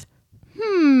says,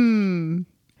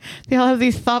 They all have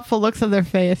these thoughtful looks on their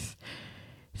face.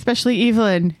 Especially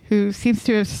Evelyn, who seems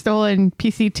to have stolen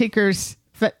PC Tinker's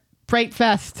bright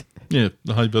vest. Yeah,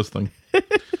 the high-vis thing.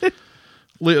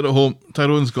 Later at home,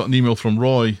 Tyrone's got an email from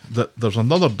Roy that there's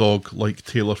another dog like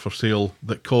Taylor for sale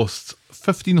that costs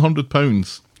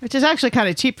 £1,500. Which is actually kind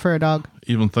of cheap for a dog.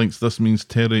 Evelyn thinks this means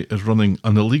Terry is running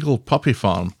an illegal puppy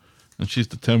farm, and she's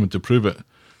determined to prove it.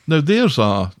 Now, there's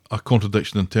a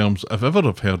contradiction in terms, if ever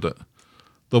I've heard it.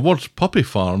 The words puppy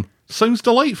farm sounds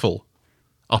delightful.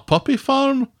 A puppy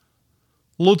farm?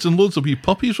 Loads and loads of wee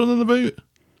puppies running about?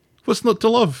 What's not to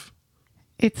love?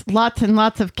 It's lots and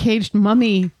lots of caged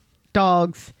mummy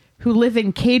dogs who live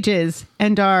in cages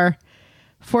and are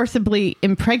forcibly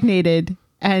impregnated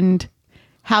and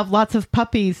have lots of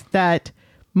puppies that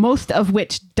most of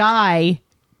which die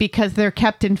because they're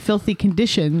kept in filthy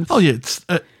conditions. Oh yeah,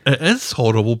 it is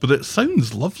horrible, but it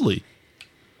sounds lovely.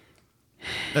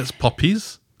 It's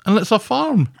puppies, and it's a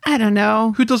farm. I don't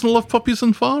know. Who doesn't love puppies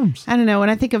and farms? I don't know. When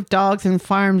I think of dogs and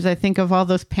farms, I think of all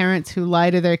those parents who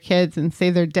lie to their kids and say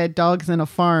they're dead dogs in a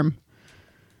farm.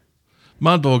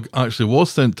 My dog actually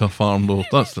was sent to a farm, though.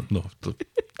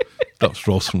 That's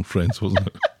Ross from Friends, wasn't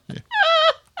it?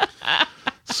 Yeah.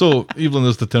 So Evelyn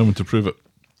is determined to prove it.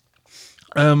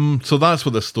 So that's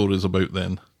what this story is about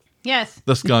then. Yes.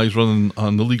 This guy's running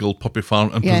an illegal puppy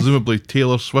farm, and Yes. presumably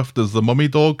Taylor Swift is the mummy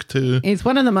dog to It's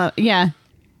one of them. Yeah.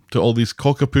 all these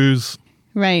cockapoos.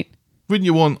 Right. Wouldn't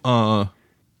you want a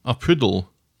poodle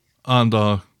and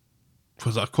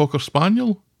was it a cocker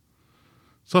spaniel?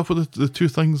 Is that what the two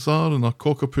things are in a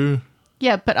cockapoo?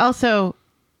 Yeah, but also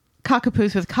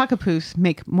cockapoos with cockapoos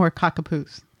make more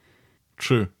cockapoos.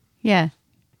 True. Yeah.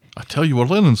 I tell you, we're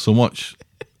learning so much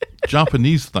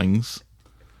Japanese things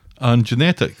and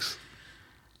genetics.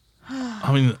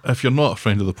 I mean, if you're not a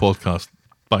friend of the podcast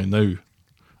by now,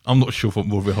 I'm not sure what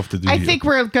more we have to do I here. think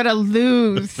we're going to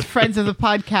lose friends of the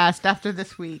podcast after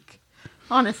this week.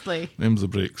 Honestly. Names the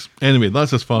breaks. Anyway,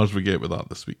 that's as far as we get with that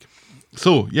this week.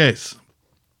 So, yes,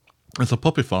 it's a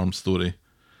puppy farm story,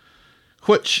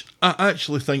 which I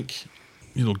actually think,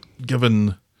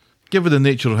 given the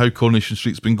nature of how Coronation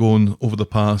Street's been going over the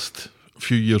past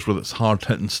few years with its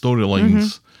hard-hitting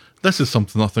storylines, this is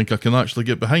something I think I can actually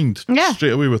get behind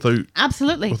straight away without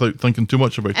Absolutely. thinking too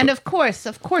much about And it. of course,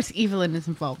 Evelyn is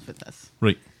involved with this.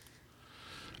 Right.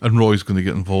 And Roy's going to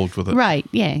get involved with it. Right,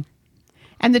 yeah.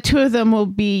 And the two of them will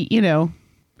be,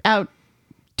 out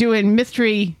doing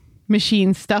mystery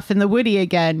machine stuff in the Woody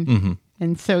again. Mm-hmm.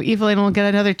 And so Evelyn will get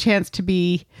another chance to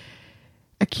be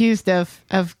accused of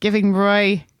giving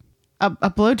Roy a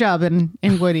blowjob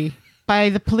in Woody by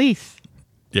the police.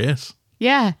 Yes.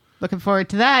 Yeah, looking forward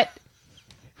to that.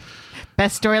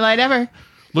 Best storyline ever.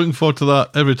 Looking forward to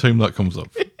that every time that comes up.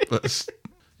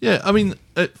 Yeah, I mean,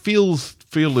 it feels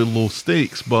fairly low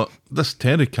stakes, but this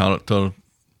Terry character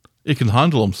He can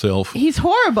handle himself. He's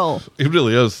horrible. He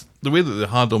really is. The way that they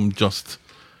had him just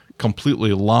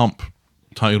completely lamp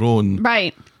Tyrone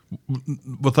Right.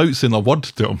 without saying a word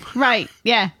to him. Right.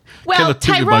 Yeah. Well, Kinda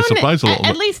took me by surprise a little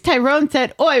at bit. least Tyrone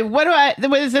said, "Oi, what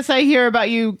is this I hear about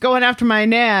you going after my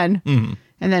nan?" Mm-hmm.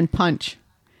 And then punch.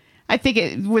 I think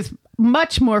it was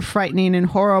much more frightening and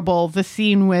horrible, the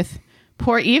scene with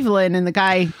poor Evelyn and the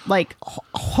guy like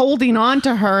holding on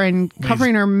to her and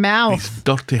covering her mouth. His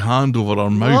dirty hand over her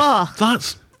mouth. Ugh.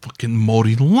 That's fucking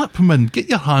Maureen Lipman. Get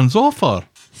your hands off her.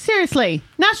 Seriously,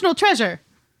 national treasure.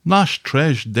 Nash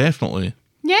Tresh, definitely.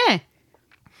 Yeah.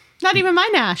 Not even my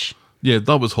Nash. Yeah,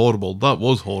 that was horrible. That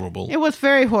was horrible. It was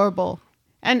very horrible.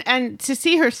 And to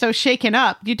see her so shaken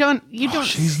up, you don't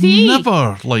She's see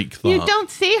never like that. You don't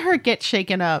see her get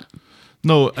shaken up.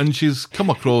 No, and she's come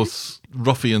across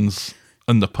ruffians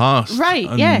in the past. Right,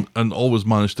 and, yeah. And always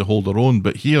managed to hold her own.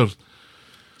 But here,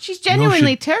 She's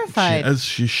genuinely she terrified. is.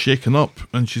 She's shaken up.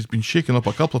 And she's been shaken up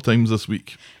a couple of times this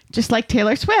week. Just like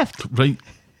Taylor Swift. Right.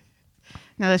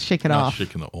 Now let's shake it Not off.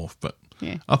 shaking it off, but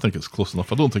Yeah. I think it's close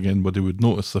enough. I don't think anybody would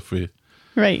notice if we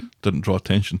Right. didn't draw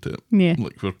attention to it. Yeah.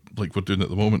 Like we're doing at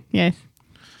the moment. Yes.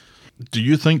 Do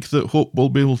you think that Hope will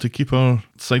be able to keep her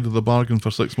side of the bargain for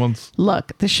 6 months?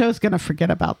 Look, the show's going to forget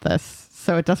about this,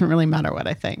 so it doesn't really matter what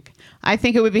I think. I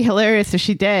think it would be hilarious if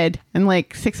she did, and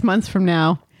like 6 months from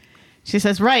now, she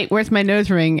says, "Right, where's my nose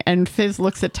ring?" And Fizz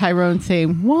looks at Tyrone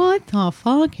saying, "What the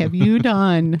fuck have you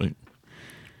done?" Right.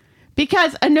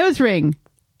 Because a nose ring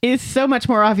is so much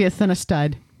more obvious than a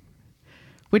stud,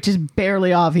 which is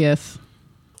barely obvious.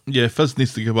 Yeah, Fizz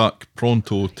needs to go back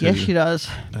pronto Yes, she does.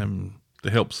 to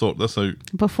help sort this out.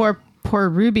 Before poor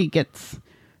Ruby gets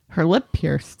her lip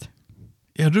pierced.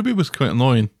 Yeah, Ruby was quite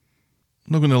annoying.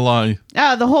 Not going to lie.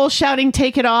 The whole shouting,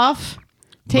 "Take it off,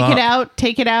 take That- it out,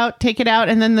 take it out, take it out,"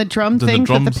 and then the drum The things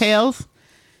with the drums. pails.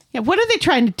 Yeah, what are they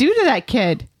trying to do to that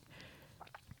kid?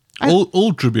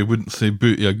 Old Ruby wouldn't say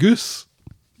booty a goose.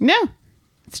 No,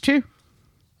 it's true.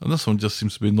 And this one just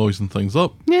seems to be noising things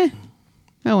up. Yeah.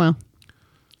 Oh well,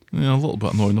 Yeah, a little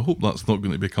bit annoying. I hope that's not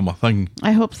going to become a thing.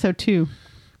 I hope so too.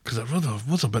 Because it really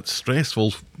was a bit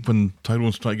stressful when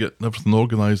Tyrone's trying to get everything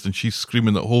organised and she's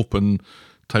screaming at Hope and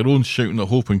Tyrone's shouting at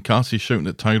Hope and Cassie's shouting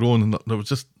at Tyrone, and there was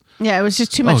just... Yeah, it was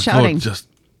just too much shouting. God, just...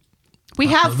 We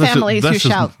have This is- families who this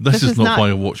is- shout. This is not why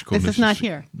I watch This is Coronation not Street.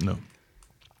 here. No.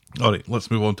 All right,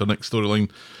 let's move on to the next storyline.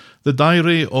 The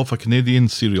Diary of a Canadian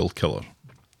Serial Killer.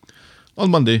 On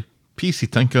Monday,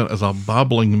 PC Tinker is a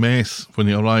babbling mess when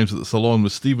he arrives at the salon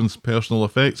with Stephen's personal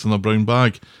effects in a brown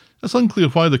bag. It's unclear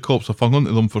why the cops have hung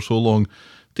onto them for so long.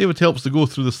 David helps to go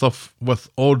through the stuff with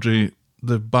Audrey.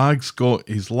 The bag's got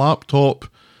his laptop,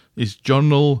 his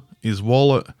journal, his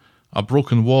wallet, a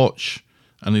broken watch,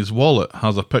 and his wallet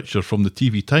has a picture from the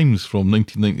TV Times from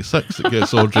 1996 that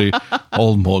gets Audrey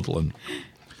all maudlin.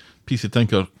 PC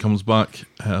Tinker comes back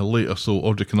later so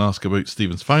Audrey can ask about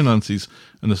Stephen's finances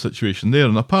and the situation there.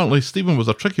 And apparently Stephen was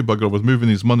a tricky bugger with moving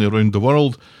his money around the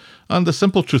world. And the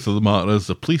simple truth of the matter is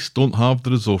the police don't have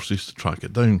the resources to track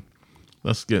it down.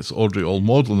 This gets Audrey all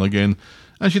maudlin again.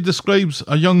 And she describes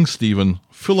a young Stephen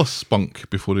full of spunk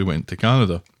before he went to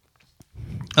Canada.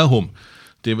 At home,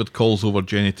 David calls over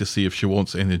Jenny to see if she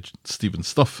wants any Stephen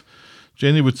stuff.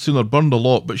 Jenny would sooner burn the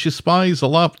lot, but she spies a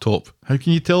laptop. How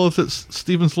can you tell if it's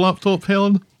Stephen's laptop,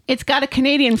 Helen? It's got a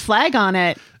Canadian flag on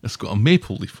it. It's got a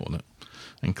maple leaf on it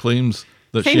and claims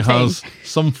that Same she thing. has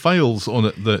some files on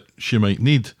it that she might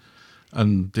need.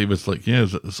 And David's like, yeah,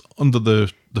 it's under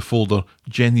the folder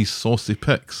Jenny's Saucy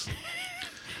Pics.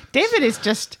 David is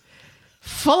just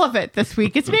full of it this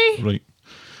week, isn't he? Right.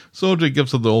 So Audrey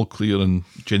gives her the all clear and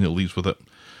Jenny leaves with it.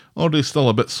 Audrey's still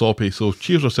a bit soppy, so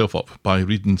cheers herself up by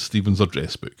reading Stephen's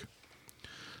address book.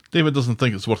 David doesn't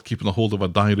think it's worth keeping a hold of a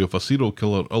diary of a serial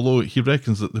killer, although he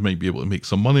reckons that they might be able to make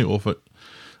some money off it.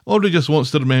 Audrey just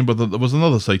wants to remember that there was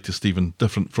another side to Stephen,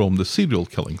 different from the serial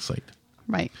killing side.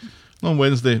 Right. On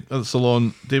Wednesday, at the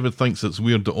salon, David thinks it's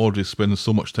weird that Audrey's spending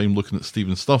so much time looking at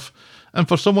Stephen's stuff, and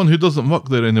for someone who doesn't work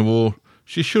there anymore,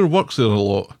 she sure works there a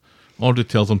lot. Audrey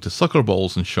tells him to suck her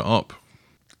balls and shut up.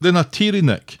 Then a teary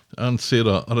Nick and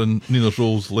Sarah are in Nina's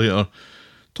roles later,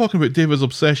 talking about David's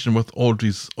obsession with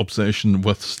Audrey's obsession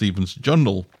with Stephen's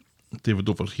journal. David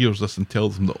overhears this and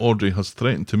tells him that Audrey has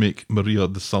threatened to make Maria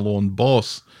the salon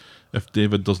boss if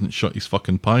David doesn't shut his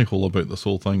fucking pie hole about this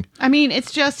whole thing. I mean,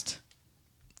 it's just...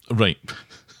 Right.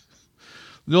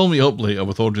 They all meet up later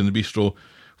with Audrey in the bistro,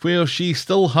 where she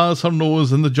still has her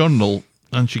nose in the journal,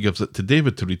 and she gives it to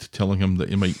David to read, telling him that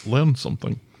he might learn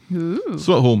something. Ooh.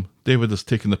 So at home, David is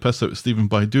taking the piss out of Stephen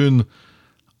by doing,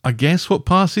 I guess, what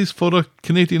passes for a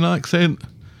Canadian accent,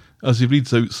 as he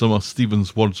reads out some of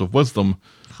Stephen's words of wisdom,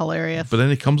 hilarious. But then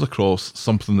he comes across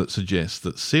something that suggests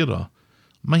that Sarah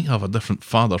might have a different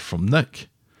father from Nick.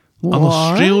 What? An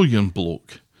Australian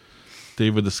bloke.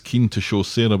 David is keen to show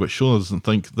Sarah, but Shona doesn't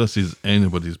think this is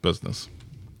anybody's business.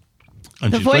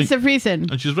 And The she's voice right. of reason.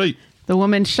 And she's right. The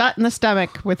woman shot in the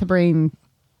stomach with a brain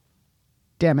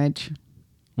damage.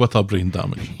 With her brain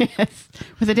damage. Yes.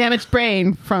 With a damaged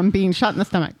brain from being shot in the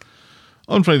stomach.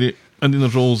 On Friday, Indiana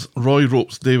rolls, Roy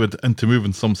ropes David into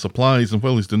moving some supplies, and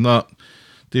while he's doing that,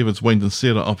 David's winding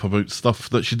Sarah up about stuff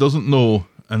that she doesn't know,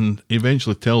 and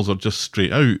eventually tells her just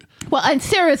straight out. Well, and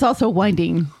Sarah's also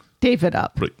winding David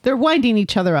up. Right. They're winding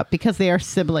each other up because they are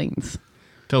siblings.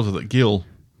 Tells her that Gail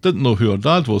didn't know who her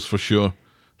dad was for sure.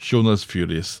 Shona's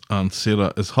furious, and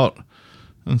Sarah is hurt.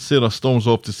 And Sarah storms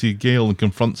off to see Gail and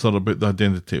confronts her about the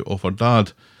identity of her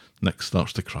dad. Nick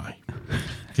starts to cry.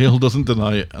 Gail doesn't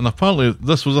deny it, and apparently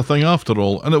this was a thing after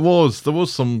all. And it was. There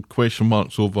was some question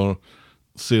marks over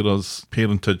Sarah's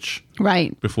parentage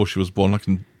Right. before she was born. I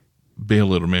can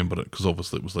barely remember it, because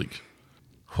obviously it was like,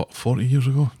 40 years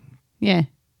ago? Yeah.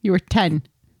 You were 10.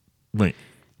 Right.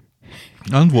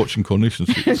 And watching Coronation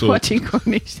Street. So. Watching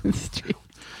Coronation Street.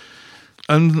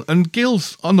 And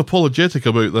Gail's unapologetic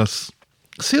about this.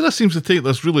 Sarah seems to take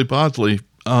this really badly,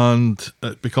 and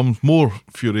it becomes more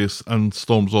furious and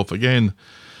storms off again.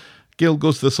 Gail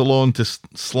goes to the salon to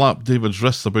slap David's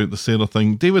wrists about the Sarah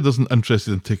thing. David isn't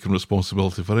interested in taking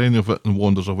responsibility for any of it and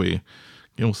wanders away.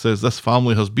 Gail says this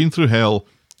family has been through hell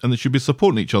and they should be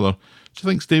supporting each other. She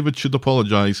thinks David should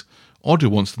apologise. Audrey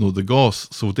wants to know the goss,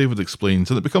 so David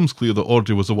explains, and it becomes clear that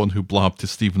Audrey was the one who blabbed to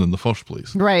Stephen in the first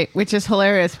place. Right, which is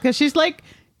hilarious because she's like,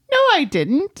 no, I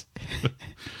didn't.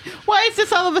 Why is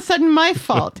this all of a sudden my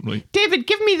fault? Right. David,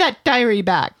 give me that diary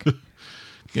back.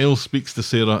 Gail speaks to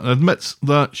Sarah and admits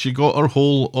that she got her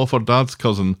hole off her dad's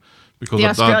cousin because The her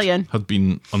Australian. dad had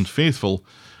been unfaithful.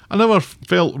 I never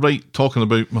felt right talking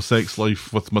about my sex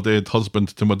life with my dead husband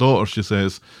to my daughter, she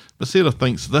says. But Sarah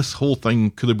thinks this whole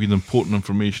thing could have been important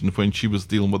information when she was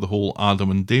dealing with the whole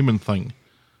Adam and Damon thing.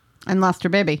 And lost her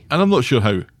baby. And I'm not sure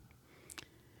how.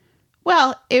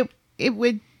 Well, it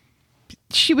would,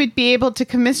 she would be able to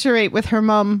commiserate with her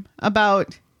mum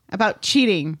about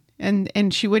cheating,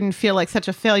 and she wouldn't feel like such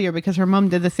a failure because her mum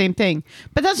did the same thing.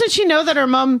 But doesn't she know that her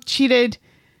mum cheated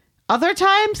other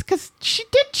times? Because she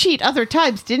did cheat other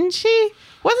times, didn't she?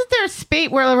 Wasn't there a spate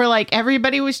where like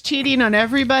everybody was cheating on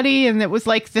everybody, and it was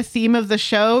like the theme of the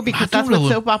show because that's what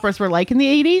soap operas were like in the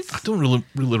 80s? I don't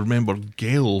really remember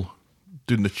Gail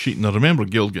doing the cheating. I remember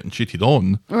Gail getting cheated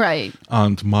on. Right.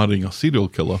 And marrying a serial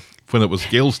killer when it was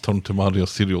Gail's turn to marry a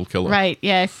serial killer. Right,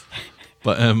 yes.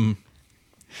 But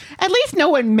at least no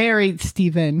one married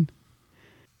Stephen.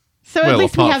 So at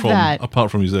least we have that.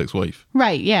 Apart from his ex-wife.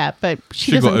 Right, yeah, but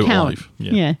she got doesn't out count. alive,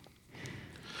 yeah.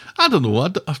 I don't know.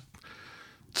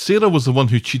 Sarah was the one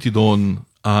who cheated on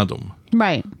Adam.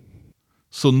 Right.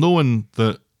 So knowing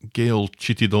that Gail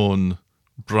cheated on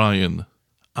Brian,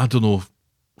 I don't know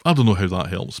how that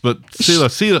helps. But Sarah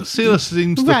seems to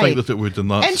think that it would,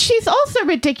 and that's... And she's also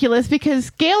ridiculous because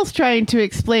Gail's trying to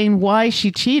explain why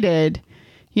she cheated,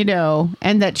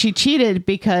 and that she cheated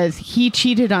because he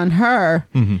cheated on her.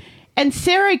 Mm-hmm. And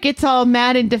Sarah gets all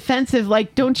mad and defensive,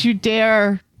 like, don't you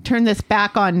dare turn this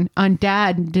back on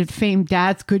Dad and defame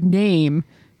Dad's good name,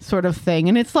 sort of thing.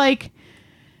 And it's like,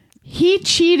 he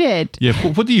cheated. Yeah,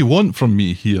 what do you want from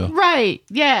me here? Right,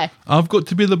 yeah. I've got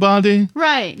to be the baddie?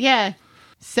 Right, yeah.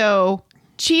 So,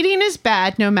 cheating is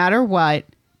bad no matter what,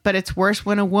 but it's worse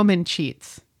when a woman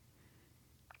cheats.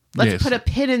 Let's put a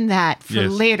pin in that for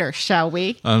later, shall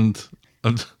we? And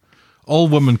all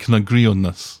women can agree on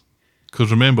this. Because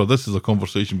remember, this is a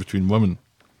conversation between women.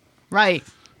 Right.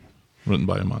 Written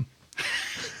by a man.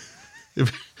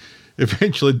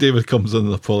 Eventually, David comes in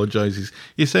and apologises.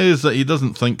 He says that he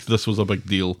doesn't think this was a big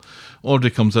deal. Audrey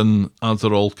comes in as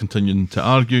they're all continuing to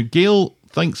argue. Gail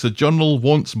thinks the journal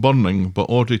wants burning, but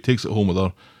Audrey takes it home with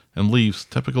her and leaves.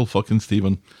 Typical fucking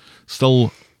Stephen.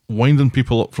 Still winding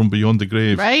people up from beyond the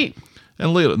grave. Right.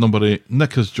 And later at number 8,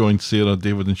 Nick has joined Sarah,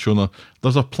 David and Shona.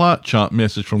 There's a Platt chat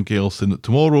message from Gail saying that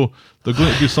tomorrow they're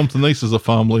going to do something nice as a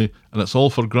family, and it's all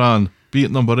for Gran. Be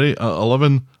it number 8 at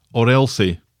 11 or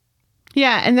Elsie.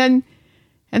 Yeah, and then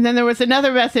there was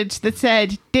another message that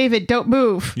said, David, don't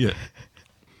move. Yeah.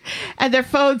 And their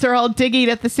phones are all dinging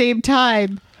at the same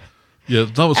time. Yeah,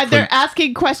 that was And they're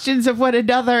asking questions of one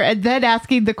another and then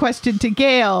asking the question to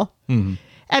Gail. Mm-hmm.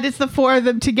 And it's the four of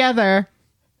them together.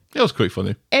 It was quite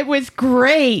funny. It was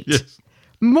great. Yes.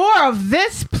 More of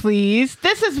this, please.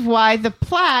 This is why the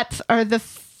Platts are the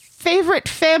favorite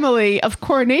family of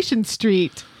Coronation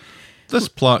Street. This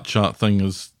plat chat thing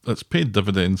it's paid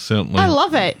dividends, certainly. I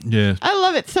love it. Yeah. I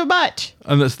love it so much.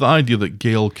 And it's the idea that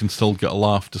Gail can still get a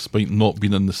laugh despite not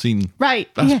being in the scene.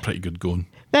 Right. That's pretty good going.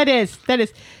 That is.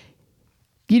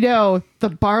 You know, the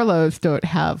Barlows don't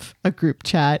have a group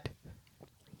chat.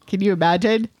 Can you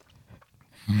imagine?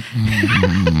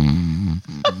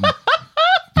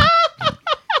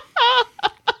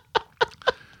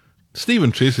 Steve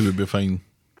and Tracy would be fine.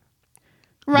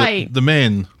 Right. The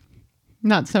men.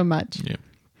 Not so much. Yeah.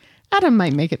 Adam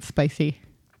might make it spicy.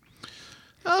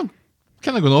 I'm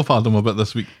kind of going off Adam a bit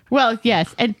this week. Well,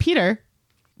 yes. And Peter.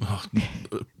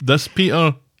 This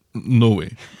Peter, no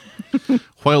way.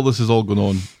 While this is all going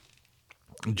on,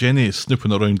 Jenny is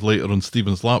snooping around later on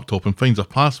Stephen's laptop and finds a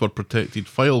password-protected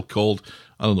file called,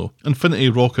 I don't know, Infinity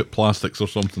Rocket Plastics or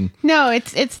something. No,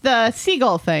 it's the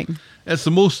seagull thing. It's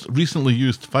the most recently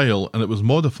used file, and it was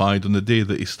modified on the day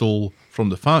that he stole from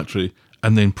the factory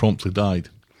and then promptly died.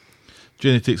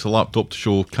 Jenny takes the laptop to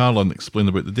show Carla and explain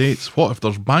about the dates. What if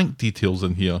there's bank details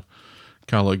in here?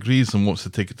 Carla agrees and wants to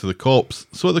take it to the cops.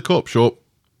 So at the cop shop,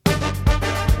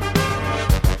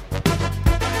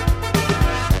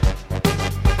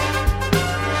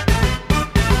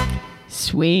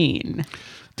 Swain.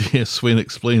 yes, Swain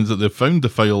explains that they've found the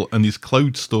file in his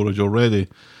cloud storage already,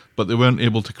 but they weren't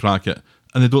able to crack it,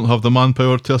 and they don't have the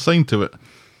manpower to assign to it.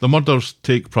 The murders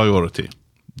take priority.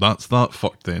 That's that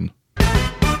fucked then.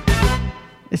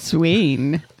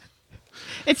 Swain.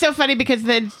 It's so funny because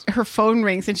then her phone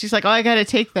rings and she's like, oh, I gotta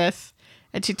take this.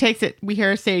 And she takes it. We hear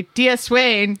her say, Dear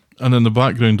Swain. And in the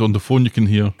background on the phone you can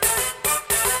hear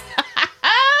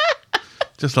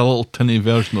just a little tinny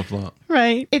version of that.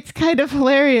 Right. It's kind of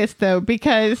hilarious though,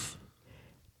 because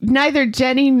neither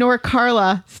Jenny nor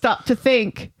Carla stop to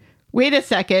think, wait a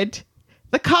second,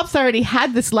 the cops already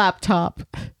had this laptop.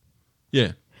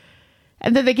 Yeah.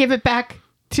 And then they gave it back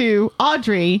to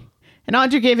Audrey, and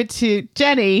Audrey gave it to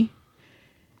Jenny,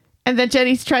 and then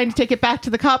Jenny's trying to take it back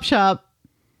to the cop shop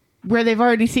where they've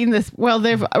already seen this. Well,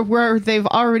 they've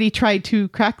already tried to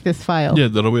crack this file. Yeah,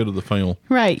 they're aware of the file.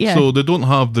 Right, yeah. So they don't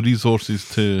have the resources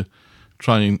to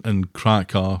try and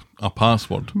crack a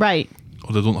password. Right.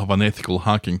 Or they don't have an ethical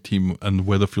hacking team in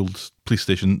Weatherfield's police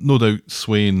station. No doubt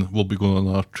Swain will be going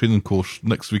on a training course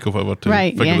next week or whatever to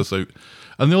figure this out.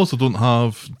 And they also don't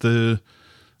have the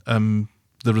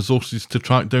resources to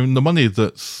track down the money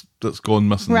that's gone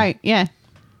missing. Right, yeah.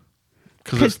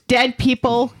 Because dead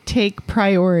people take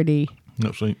priority.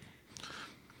 That's right.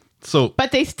 So,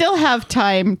 but they still have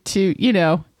time to,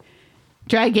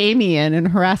 drag Amy in and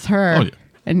harass her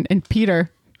and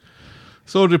Peter.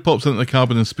 So Audrey pops into the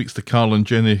cabin and speaks to Carl and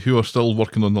Jenny, who are still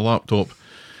working on the laptop.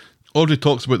 Audrey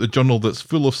talks about the journal that's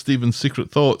full of Stephen's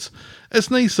secret thoughts. It's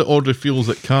nice that Audrey feels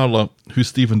that Carla, who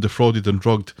Stephen defrauded and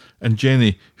drugged, and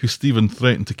Jenny, who Stephen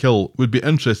threatened to kill, would be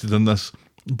interested in this.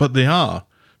 But they are,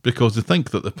 because they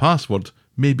think that the password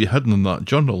may be hidden in that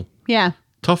journal. Yeah.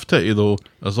 Tough titty, though,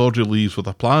 as Audrey leaves with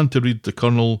a plan to read the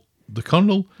journal?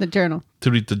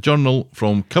 To read the journal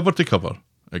from cover to cover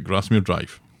at Grasmere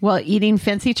Drive. While eating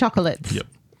fancy chocolates. Yep.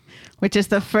 Which is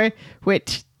the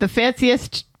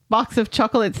fanciest box of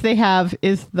chocolates they have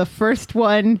is the first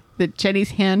one that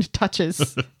Jenny's hand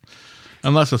touches.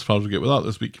 And that's as far as we get with that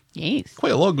this week. Yes.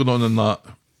 Quite a lot going on in that.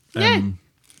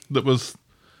 That was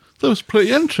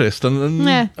pretty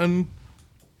interesting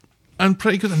and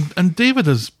pretty good. And David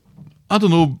is, I don't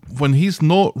know, when he's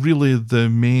not really the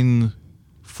main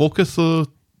focus of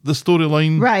the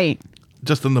storyline. Right.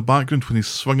 Just in the background when he's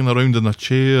swinging around in a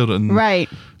chair and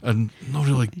not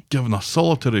really giving a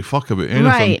solitary fuck about anything.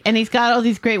 Right, and he's got all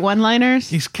these great one-liners.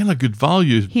 He's kind of good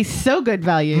value. He's so good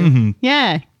value. Mm-hmm.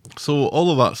 Yeah. So all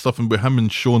of that stuff, and with him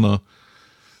and Shona,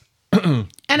 and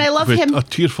I love him. A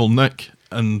tearful Nick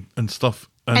and stuff,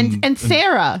 and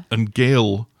Sarah and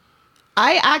Gail.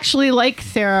 I actually like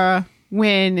Sarah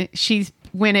when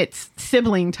it's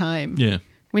sibling time. Yeah.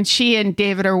 When she and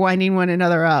David are winding one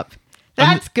another up.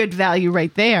 That's good value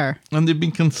right there. And they've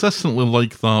been consistently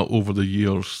like that over the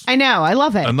years. I know. I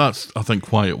love it. And that's, I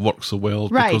think, why it works so well.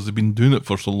 Right. Because they've been doing it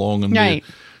for so long and they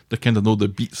kind of know the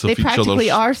beats of each other's conversations. They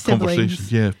practically are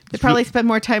siblings. Yeah. They probably spend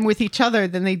more time with each other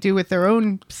than they do with their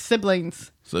own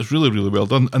siblings. So it's really, really well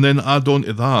done. And then add on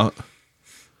to that,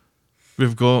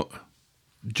 we've got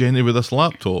Jenny with this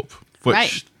laptop,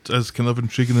 which is kind of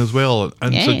intriguing as well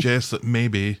and suggests that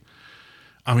maybe,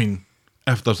 I mean,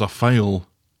 if there's a file,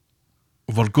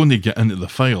 we're going to get into the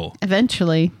file.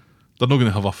 Eventually. They're not going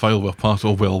to have a file with a pass.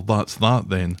 Oh, well, that's that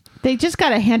then. They just got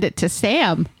to hand it to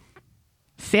Sam.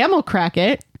 Sam will crack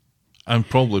it. And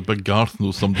probably Big Garth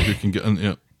knows somebody who can get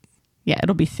into it. Yeah,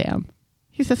 it'll be Sam.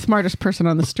 He's the smartest person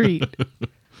on the street.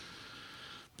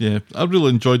 Yeah, I really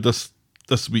enjoyed this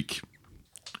week.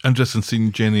 interesting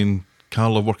seeing Jenny and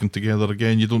Carla working together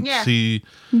again. You don't see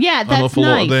Yeah, an that's awful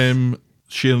lot of nice. them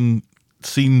sharing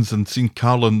scenes, and seeing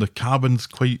Carla in the cabin's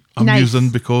quite amusing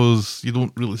because you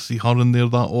don't really see her in there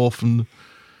that often.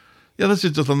 Yeah, this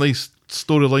is just a nice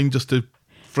storyline just to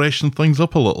freshen things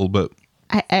up a little bit.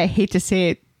 I hate to say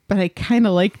it, but I kind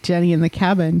of like Jenny in the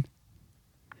cabin.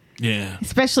 Yeah.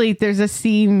 Especially there's a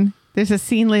scene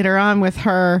later on with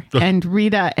her and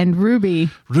Rita and Ruby.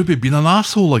 Ruby being an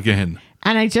asshole again.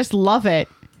 And I just love it.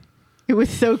 It was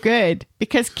so good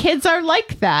because kids are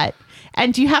like that.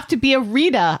 And you have to be a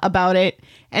Rita about it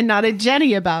and not a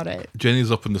Jenny about it. Jenny's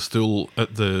up in the stool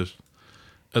at the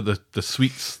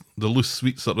sweets, the loose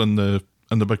sweets that are in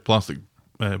the big plastic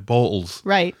bottles.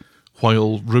 Right.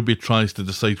 While Ruby tries to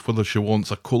decide whether she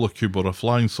wants a cola cube or a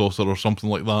flying saucer or something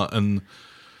like that, and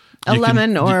A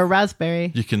lemon or a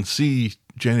raspberry. You can see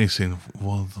Jenny saying,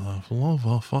 "Well, the love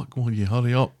of fuck, will you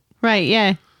hurry up?" Right,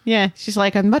 yeah. Yeah. She's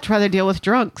like, I'd much rather deal with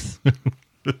drunks.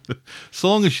 So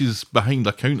long as she's behind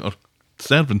a counter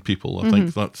serving people, I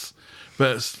think that's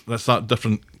that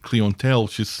different clientele.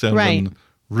 She's serving Right.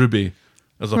 Ruby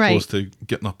as Right. opposed to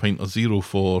getting a pint of zero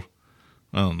for,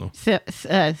 I don't know.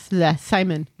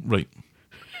 Simon. Right.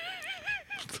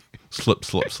 slip,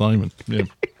 Simon. Yeah.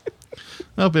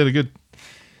 Oh, very good.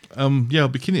 Yeah, I'll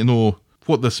be keen to know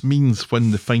what this means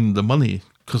when they find the money,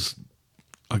 because,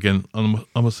 again, I'm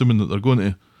assuming that they're going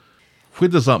to. Where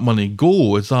does that money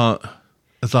go? Is that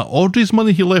Audrey's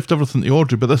money? He left everything to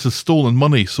Audrey, but this is stolen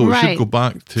money, so it should go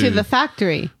back to the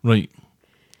factory. Right.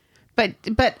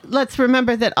 But let's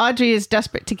remember that Audrey is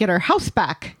desperate to get her house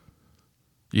back.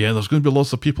 Yeah, there's going to be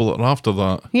lots of people that are after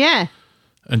that. Yeah.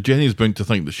 And Jenny's bound to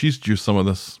think that she's due some of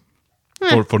this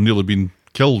for nearly being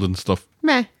killed and stuff.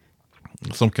 Meh.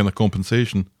 Some kind of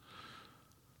compensation.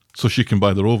 So she can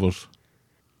buy the Rovers.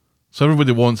 So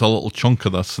everybody wants a little chunk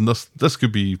of this, and this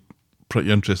could be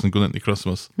pretty interesting going into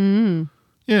Christmas.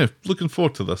 Yeah, looking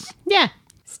forward to this. Yeah.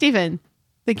 Stephen,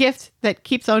 the gift that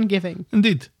keeps on giving.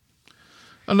 Indeed.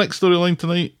 Our next storyline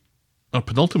tonight, our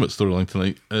penultimate storyline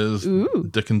tonight, is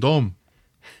Dick and Dom.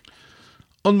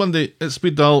 On Monday at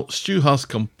Speed Dial, Stu has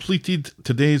completed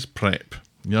today's prep.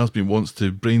 Yasmin wants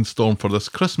to brainstorm for this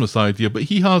Christmas idea, but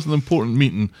he has an important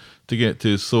meeting to get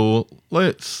to, so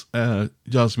let's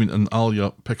Yasmin and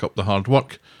Alia pick up the hard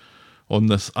work on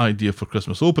this idea for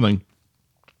Christmas opening.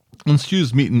 And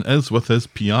Stu's meeting is with his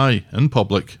PI in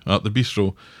public at the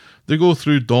bistro. They go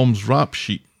through Dom's rap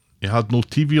sheet. He had no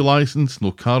TV licence,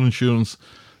 no car insurance,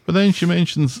 but then she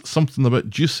mentions something a bit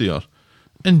juicier.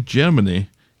 In Germany,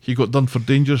 he got done for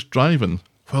dangerous driving,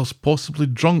 whilst possibly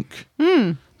drunk.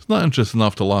 It's not interesting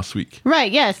after last week.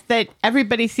 Right, yes, that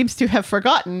everybody seems to have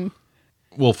forgotten.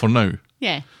 Well, for now.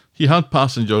 Yeah. He had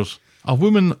passengers, a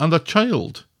woman and a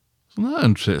child. Isn't that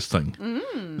interesting?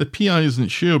 The PI isn't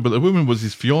sure, but the woman was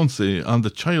his fiancée and the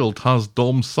child has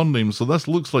Dom's surname, so this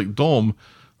looks like Dom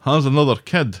has another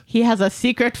kid. He has a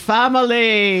secret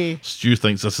family. Stu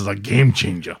thinks this is a game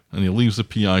changer, and he leaves the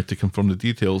PI to confirm the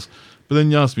details, but then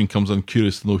Yasmin comes in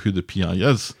curious to know who the PI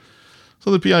is.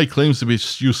 So the PI claims to be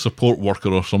Stu's support worker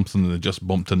or something, and they just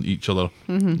bumped into each other.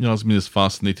 Yasmin is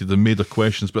fascinated and made her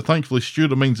questions, but thankfully Stu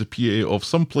reminds the PA of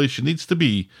some place she needs to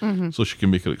be so she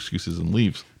can make her excuses and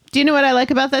leaves. Do you know what I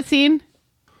like about that scene?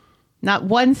 Not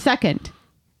 1 second,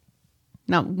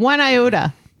 not one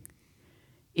iota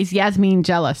is Yasmin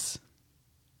jealous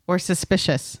or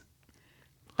suspicious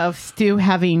of Stu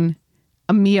having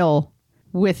a meal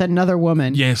with another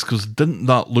woman. Yes, because didn't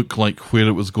that look like where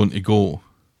it was going to go?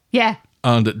 Yeah,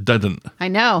 And it didn't. I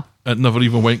know. It never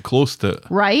even went close to it.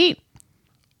 Right?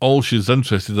 All she's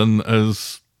interested in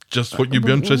is just what you'd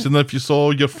be interested in if you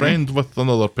saw your friend with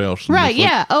another person. Right, It's like,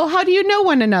 yeah. Oh, how do you know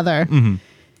one another?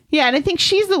 Yeah, and I think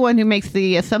she's the one who makes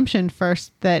the assumption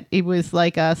first that it was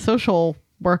like a social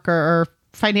worker or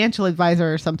financial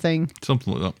advisor or something.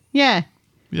 something like that. Yeah,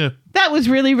 Yeah, that was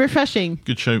really refreshing.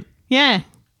 good shout. Yeah.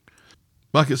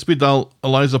 Back at Speed Dial,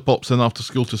 Eliza pops in after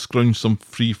school to scrounge some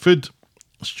free food.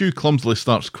 Stu clumsily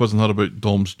starts quizzing her about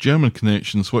Dom's German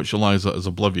connections, which Eliza is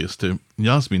oblivious to.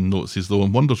 Yasmin notices though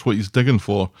and wonders what he's digging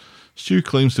for. Stu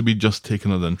claims to be just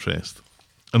taking an interest.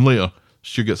 And later,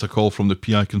 Stu gets a call from the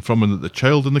PI confirming that the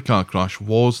child in the car crash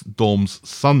was Dom's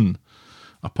son.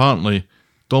 Apparently,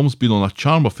 Dom's been on a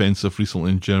charm offensive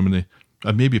recently in Germany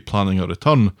and may be planning a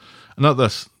return. And at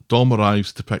this, Dom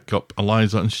arrives to pick up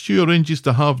Eliza and Stu arranges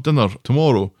to have dinner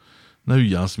tomorrow. Now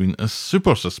Yasmin is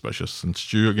super suspicious, and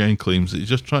Stu again claims that he's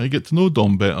just trying to get to know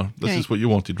Dom better. This is what you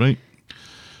wanted, right?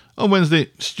 On Wednesday,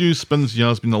 Stu spins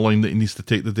Yasmin a line that he needs to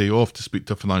take the day off to speak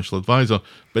to a financial advisor,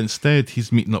 but instead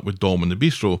he's meeting up with Dom in the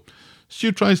bistro.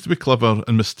 Stu tries to be clever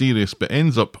and mysterious, but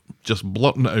ends up just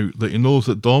blurting it out that he knows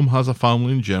that Dom has a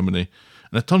family in Germany,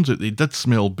 and it turns out they did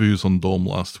smell booze on Dom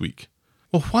last week.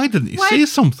 Well, why didn't he say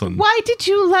something? Why did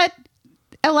you let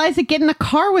Eliza get in a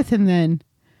car with him then?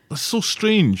 That's so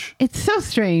strange. It's so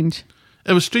strange.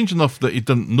 It was strange enough that he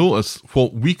didn't notice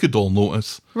what we could all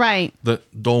notice. Right.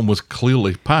 That Dom was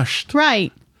clearly pashed.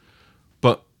 Right.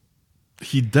 But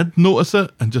he did notice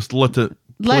it and just let it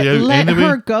play out let anyway.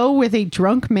 her go with a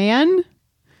drunk man?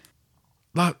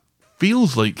 That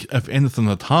feels like if anything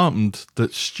had happened,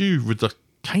 that Stu would have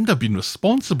kind of been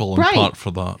responsible in part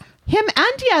for that. Him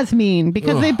and Yasmin,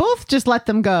 because they both just let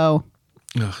them go.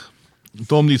 Ugh.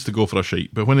 Dom needs to go for a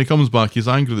shite, but when he comes back, he's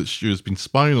angry that Stu has been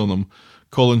spying on him,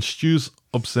 calling Stu's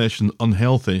obsession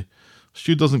unhealthy.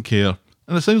 Stu doesn't care,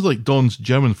 and it sounds like Don's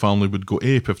German family would go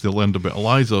ape if they learned about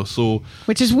Eliza, so...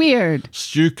 Which is weird.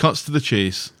 Stu cuts to the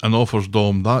chase and offers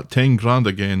Dom that 10 grand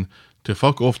again to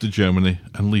fuck off to Germany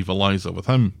and leave Eliza with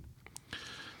him.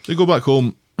 They go back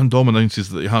home, and Dom announces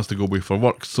that he has to go away for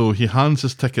work, so he hands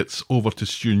his tickets over to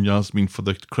Stu and Yasmin for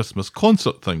the Christmas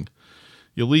concert thing.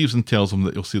 He leaves and tells them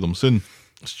that he'll see them soon.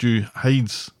 Stu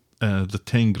hides the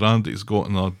 10 grand that he's got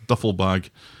in a duffel bag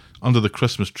under the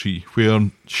Christmas tree,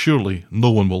 where surely no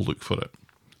one will look for it.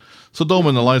 So Dom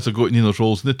and Eliza go to Nina's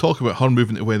Rolls, and they talk about her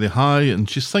moving to Weather High, and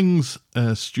she sings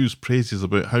Stu's praises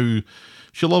about how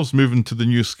she loves moving to the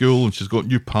new school and she's got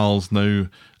new pals now,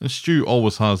 and Stu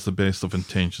always has the best of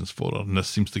intentions for her, and this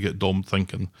seems to get Dom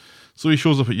thinking. So he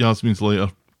shows up at Yasmin's later.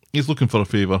 He's looking for a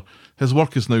favour. His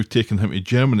work is now taking him to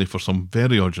Germany for some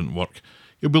very urgent work.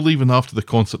 He'll be leaving after the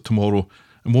concert tomorrow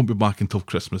and won't be back until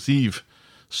Christmas Eve.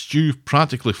 Stu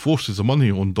practically forces the money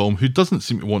on Dom, who doesn't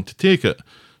seem to want to take it,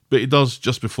 but he does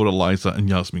just before Eliza and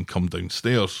Yasmin come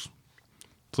downstairs.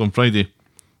 So on Friday,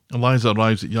 Eliza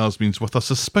arrives at Yasmin's with a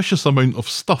suspicious amount of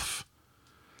stuff.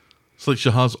 It's like she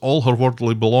has all her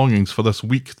worldly belongings for this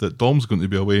week that Dom's going to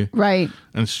be away. Right.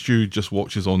 And Stu just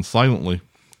watches on silently.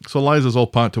 So Eliza's all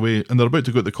packed away, and they're about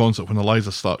to go to the concert when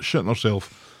Eliza starts shitting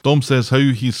herself. Dom says how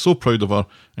he's so proud of her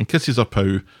and kisses her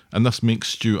pow, and this makes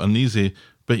Stu uneasy,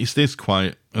 but he stays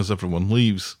quiet as everyone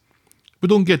leaves. We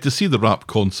don't get to see the rap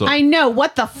concert. I know,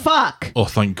 what the fuck? Oh,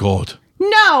 thank God.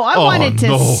 No, I wanted to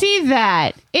no. see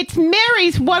that. It's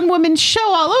Mary's one-woman show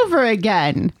all over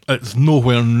again. It's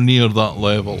nowhere near that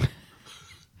level.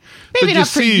 Maybe not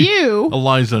for you.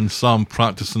 Eliza and Sam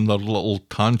practicing their little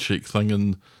handshake thing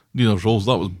in Nina's Rolls.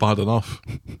 That was bad enough.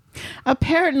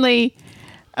 Apparently,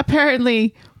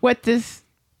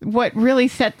 what really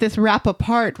set this rap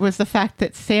apart was the fact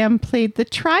that Sam played the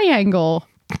triangle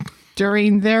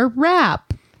during their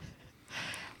rap.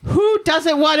 Who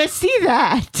doesn't want to see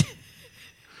that?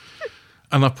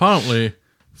 And apparently,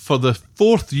 for the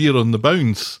 4th year on the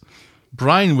bounce,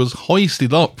 Brian was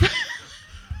hoisted up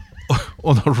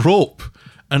on a rope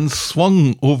and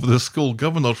swung over the school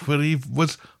governors, where he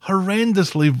was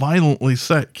horrendously violently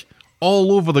sick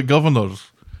all over the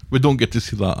governors. We don't get to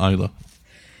see that either.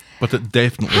 But it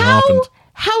definitely happened.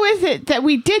 How is it that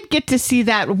we did get to see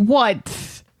that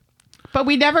once, but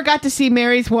we never got to see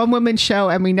Mary's one-woman show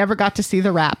and we never got to see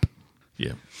the rap?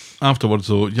 Yeah. Afterwards,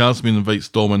 though, Yasmin invites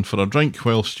Dom in for a drink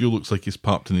while Stu looks like he's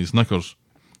papped in his knickers.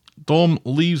 Dom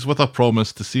leaves with a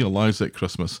promise to see Eliza at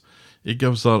Christmas. He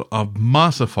gives her a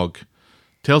massive hug,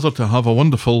 tells her to have a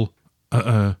wonderful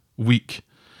week,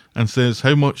 and says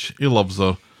how much he loves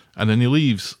her, and then he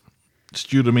leaves.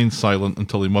 Stu remains silent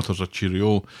until he mutters a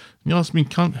cheerio. Yasmin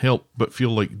can't help but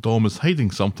feel like Dom is hiding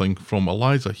something from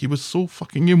Eliza. He was so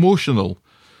fucking emotional.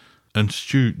 And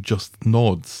Stu just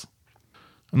nods.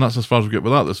 And that's as far as we get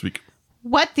with that this week.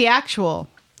 What the actual?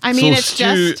 I mean,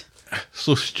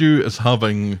 So Stu is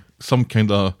having some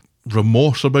kind of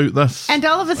remorse about this. And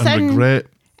all of a sudden... regret.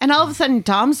 And all of a sudden,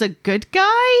 Dom's a good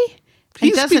guy?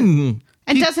 And doesn't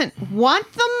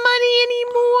want the money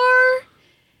anymore?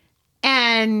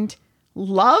 And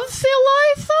loves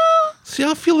Eliza? See,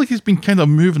 I feel like he's been kind of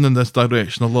moving in this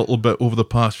direction a little bit over the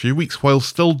past few weeks, while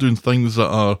still doing things that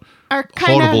are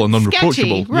horrible and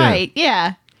unreproachable. Sketchy, right,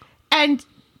 yeah. And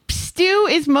Stu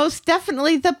is most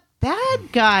definitely the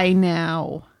bad guy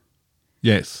now.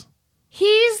 Yes.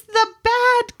 He's the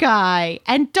bad guy,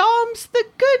 and Dom's the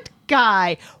good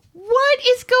guy. What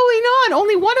is going on?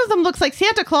 Only one of them looks like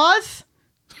Santa Claus.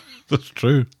 That's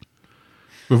true.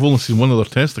 We've only seen one of their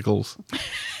testicles.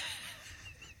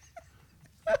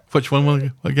 Which one was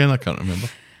it? Again, I can't remember.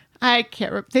 I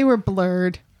can't remember. They were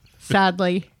blurred,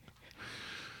 sadly.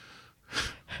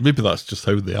 Maybe that's just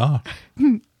how they are.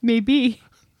 Maybe.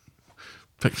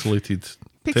 Pixelated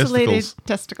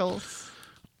testicles.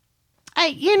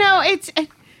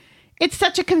 It's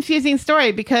such a confusing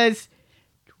story because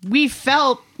we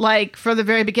felt like from the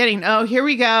very beginning, oh, here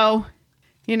we go.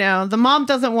 You know, the mom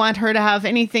doesn't want her to have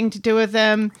anything to do with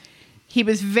him. He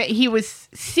was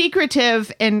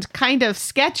secretive and kind of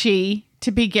sketchy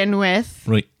to begin with.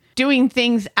 Right. Doing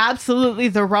things absolutely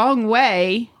the wrong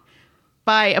way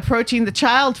by approaching the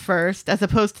child first as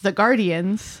opposed to the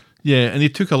guardians. Yeah, and he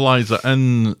took Eliza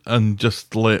in and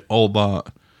just let all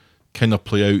that kind of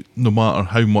play out, no matter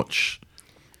how much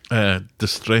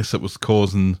distress it was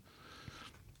causing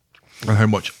and how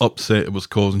much upset it was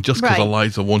causing. Just because Right.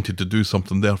 Eliza wanted to do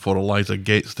something, therefore Eliza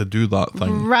gets to do that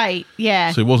thing. Right,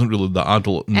 yeah. So he wasn't really the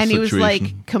adult in the And he situation. was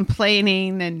like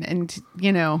complaining and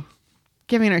you know,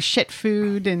 giving her shit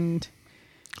food and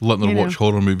letting her you know. watch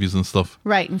horror movies and stuff.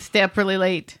 right, and stay up really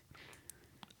late.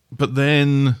 But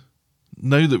then,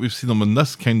 now that we've seen him in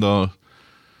this kind of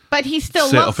But he still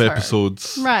set loves of her.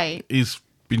 episodes, Right. he's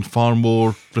been far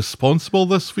more responsible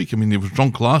this week. I mean, he was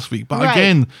drunk last week, but Right.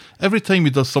 again, every time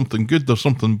he does something good, there's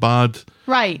something bad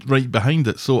Right. behind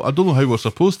it. So I don't know how we're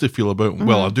supposed to feel about him.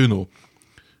 Well, I do know.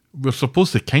 We're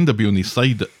supposed to kind of be on his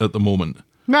side at the moment.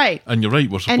 Right. And you're right,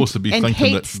 we're supposed to be and thinking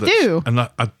hate that... Stu. And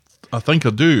I think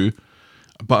I do,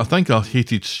 but I think I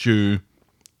hated Stu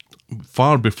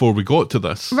far before we got to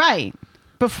this. Right.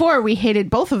 Before we hated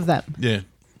both of them. Yeah,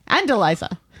 And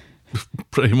Eliza.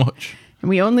 pretty much. And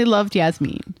we only loved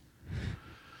Yasmin.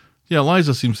 Yeah,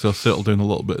 Eliza seems to have settled down a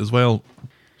little bit as well.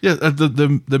 Yeah,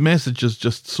 the message is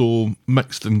just so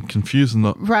mixed and confusing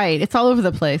that... Right. It's all over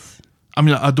the place. I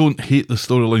mean, I don't hate the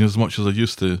storyline as much as I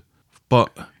used to, but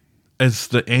is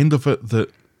the end of it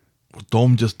that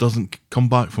Dom just doesn't come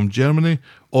back from Germany?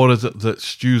 Or is it that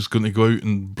Stu's going to go out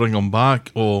and bring him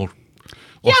back? Or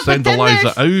Yeah, but send then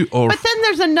Eliza out? Or But then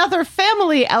there's another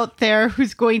family out there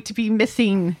who's going to be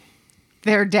missing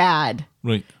their dad.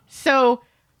 Right. So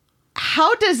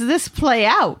how does this play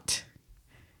out?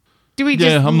 Do we Yeah,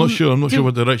 just I'm not sure. I'm not sure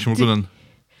what direction we're going in.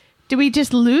 Do we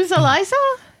just lose Eliza?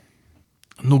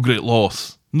 No great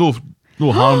loss. No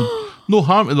harm. No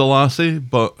harm to the lassie,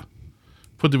 but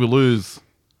what do we lose?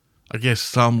 I guess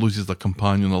Sam loses the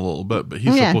companion a little bit, but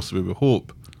he's Yeah. supposed to be with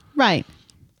Hope. Right.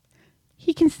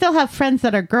 He can still have friends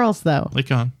that are girls, though. They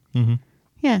can. Mm-hmm.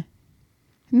 Yeah.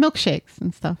 Milkshakes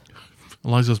and stuff.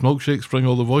 Eliza's milkshakes bring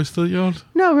all the voice to the yard.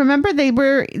 No, remember they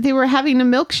were having a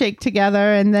milkshake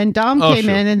together, and then Dom came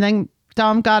sure. in, and then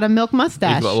Dom got a milk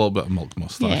mustache. He's got a little bit of milk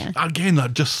mustache. Yeah. Again,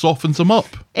 that just softens him up.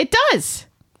 It does.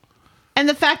 And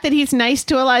the fact that he's nice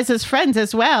to Eliza's friends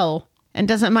as well and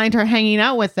doesn't mind her hanging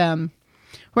out with them.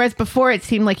 Whereas before it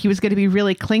seemed like he was going to be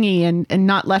really clingy and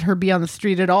not let her be on the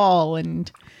street at all and,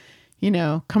 you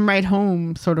know, come right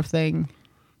home sort of thing.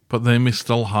 But then we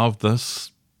still have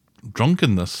this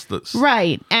drunkenness that's...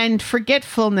 Right. And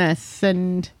forgetfulness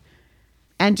and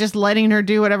just letting her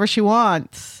do whatever she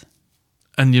wants.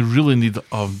 And you really need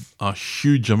a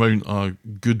huge amount of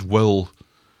goodwill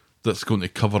that's going to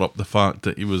cover up the fact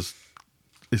that he was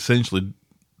essentially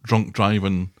drunk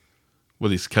driving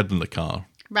with his kid in the car.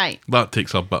 Right. That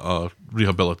takes a bit of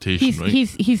rehabilitation, right?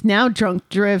 He's now drunk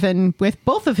driven with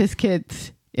both of his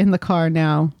kids in the car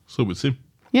now. So it would seem.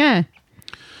 Yeah.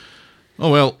 Oh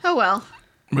well. Oh well.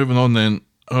 Moving on then.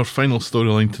 Our final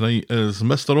storyline tonight is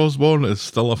Mr. Osborne is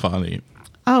still a fanny.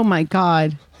 Oh my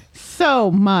God. So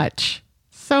much.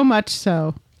 So much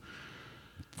so.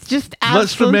 It's just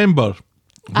Let's remember,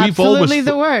 absolutely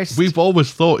the worst. We've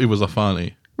always thought he was a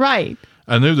fanny. Right.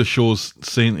 And now the show's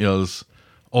saying to us,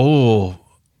 oh,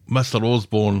 Mr.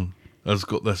 Osborne has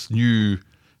got this new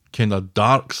kind of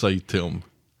dark side to him.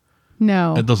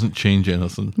 No. It doesn't change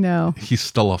anything. No. He's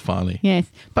still a fanny. Yes.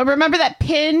 But remember that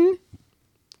pin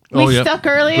we stuck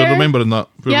earlier? We're remembering that.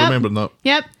 We're Yep. remembering that.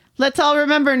 Yep. Let's all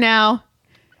remember now.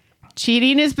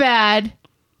 Cheating is bad,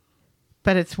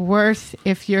 but it's worse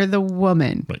if you're the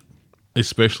woman. Right.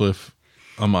 Especially if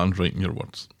a man's writing your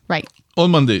words. Right.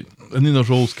 On Monday, in Nina's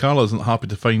roles, Carla isn't happy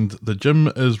to find the gym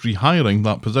is rehiring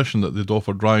that position that they'd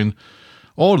offered Ryan,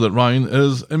 or that Ryan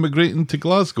is immigrating to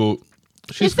Glasgow.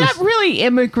 Is that really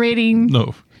immigrating?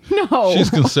 No. No. She's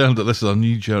concerned that this is a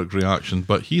knee-jerk reaction,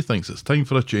 but he thinks it's time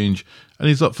for a change, and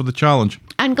he's up for the challenge.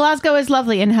 And Glasgow is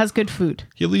lovely and has good food.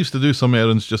 He leaves to do some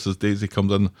errands just as Daisy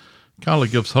comes in. Carla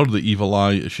gives her the evil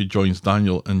eye as she joins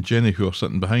Daniel and Jenny, who are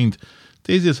sitting behind.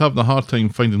 Daisy is having a hard time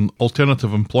finding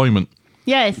alternative employment.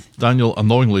 Yes. Daniel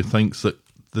annoyingly thinks that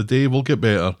the day will get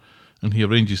better, and he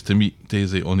arranges to meet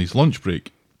Daisy on his lunch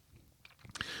break.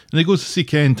 And he goes to see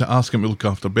Ken to ask him to look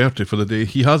after Bertie for the day.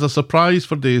 He has a surprise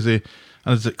for Daisy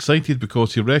and is excited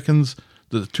because he reckons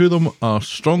that the two of them are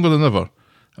stronger than ever.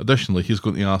 Additionally, he's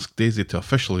going to ask Daisy to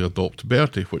officially adopt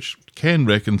Bertie, which Ken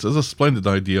reckons is a splendid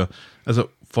idea, as it,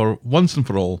 for once and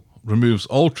for all, removes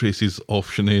all traces of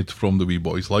Sinead from the wee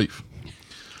boy's life.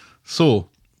 So,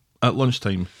 at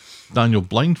lunchtime, Daniel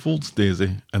blindfolds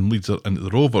Daisy and leads her into the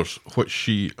Rovers, which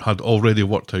she had already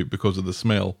worked out because of the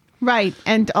smell. Right,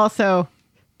 and also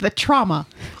the trauma.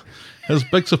 His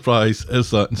big surprise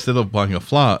is that instead of buying a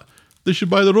flat, they should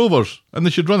buy the Rovers and they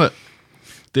should run it.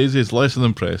 Daisy is less than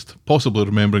impressed, possibly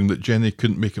remembering that Jenny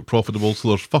couldn't make it profitable, so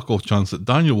there's fuck all chance that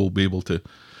Daniel will be able to.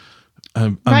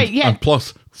 And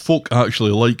plus, folk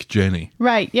actually like Jenny.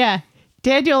 Right, yeah.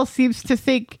 Daniel seems to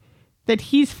think that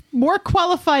he's more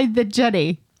qualified than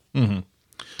Jenny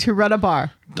to run a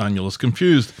bar. Daniel is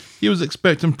confused. He was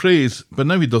expecting praise, but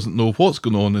now he doesn't know what's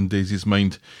going on in Daisy's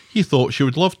mind. He thought she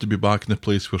would love to be back in a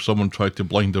place where someone tried to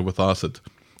blind her with acid.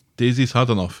 Daisy's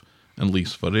had enough and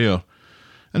leaves for air.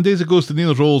 And Daisy goes to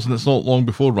Nina Rolls, and it's not long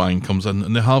before Ryan comes in,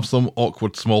 and they have some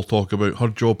awkward small talk about her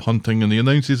job hunting, and he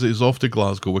announces that he's off to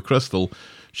Glasgow with Crystal.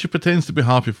 She pretends to be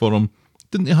happy for him.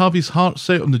 Didn't he have his heart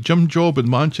set on the gym job in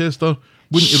Manchester?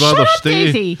 Wouldn't he rather stay?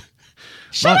 Daisy.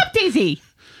 Shut up, Daisy!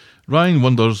 Ryan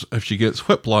wonders if she gets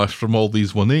whiplash from all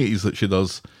these 180s that she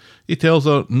does. He tells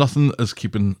her nothing is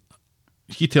keeping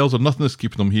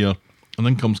him here, and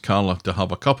then comes Carla to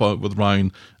have a cuppa with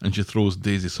Ryan, and she throws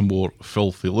Daisy some more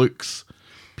filthy looks.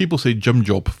 People say gym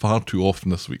job far too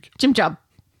often this week. Gym job.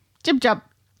 Gym job.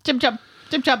 Gym job.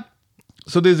 Gym job.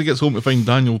 So Daisy gets home to find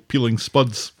Daniel peeling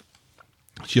spuds.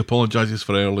 She apologises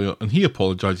for earlier, and he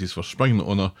apologises for springing it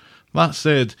on her. That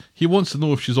said, he wants to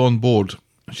know if she's on board.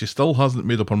 She still hasn't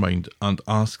made up her mind and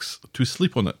asks to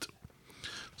sleep on it.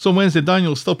 So on Wednesday,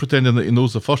 Daniel's still pretending that he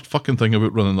knows the first fucking thing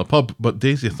about running a pub, but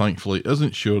Daisy thankfully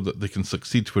isn't sure that they can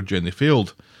succeed where Jenny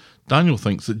failed. Daniel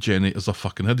thinks that Jenny is a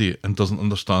fucking idiot and doesn't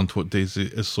understand what Daisy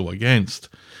is so against.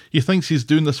 He thinks he's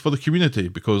doing this for the community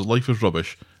because life is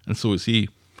rubbish, and so is he.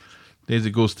 Daisy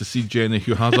goes to see Jenny,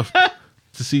 who has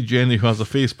a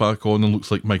face pack on and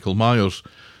looks like Michael Myers.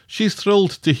 She's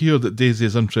thrilled to hear that Daisy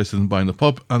is interested in buying the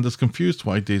pub and is confused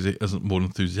why Daisy isn't more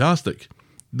enthusiastic.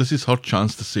 This is her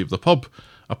chance to save the pub,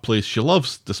 a place she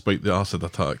loves despite the acid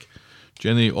attack.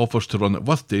 Jenny offers to run it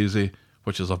with Daisy,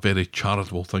 which is a very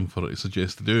charitable thing for her to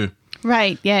suggest to do.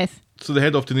 Right, yes. So they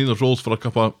head off to Nina's Rolls for a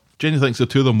cuppa. Jenny thinks the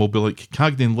two of them will be like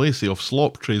Cagney and Lacey off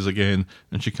slop trays again,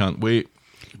 and she can't wait.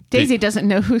 Daisy doesn't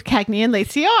know who Cagney and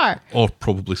Lacey are. Or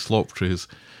probably slop trays.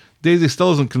 Daisy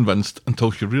still isn't convinced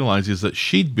until she realises that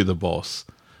she'd be the boss.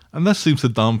 And this seems to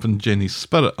dampen Jenny's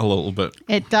spirit a little bit.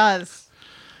 It does.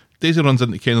 Daisy runs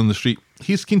into Ken on the street.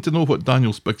 He's keen to know what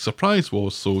Daniel's big surprise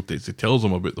was, so Daisy tells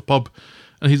him about the pub,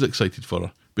 and he's excited for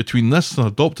her. Between this and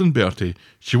adopting Bertie,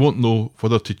 she won't know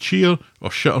whether to cheer or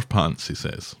shit her pants, he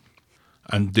says.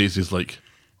 And Daisy's like,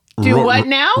 Do what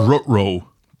now? Rut-row.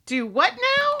 Do what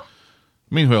now?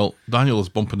 Meanwhile, Daniel is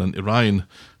bumping into Ryan.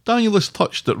 Daniel is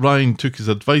touched that Ryan took his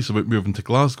advice about moving to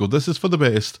Glasgow. This is for the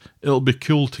best. It'll be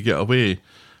cool to get away.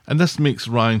 And this makes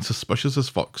Ryan suspicious as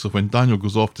fuck, so when Daniel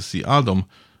goes off to see Adam,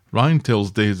 Ryan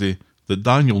tells Daisy that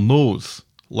Daniel knows.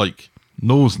 Like,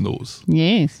 knows.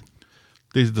 Yes.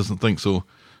 Daisy doesn't think so,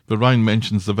 but Ryan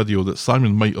mentions the video that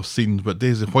Simon might have seen, but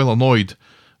Daisy, while annoyed,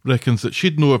 reckons that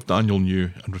she'd know if Daniel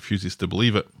knew and refuses to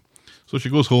believe it. So she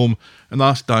goes home and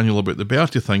asks Daniel about the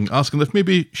Bertie thing, asking if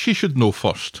maybe she should know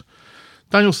first.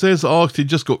 Daniel says that he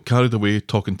just got carried away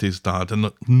talking to his dad, and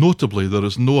that notably there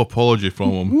is no apology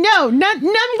from him. No, none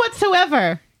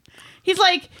whatsoever. He's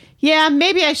like, yeah,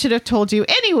 maybe I should have told you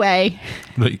anyway.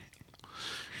 Right.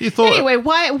 He thought. Anyway,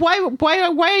 why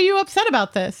are you upset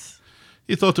about this?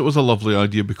 He thought it was a lovely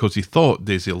idea because he thought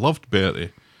Daisy loved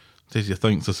Bertie. Daisy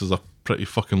thinks this is a pretty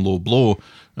fucking low blow,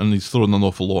 and he's throwing an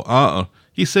awful lot at her.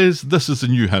 He says this is the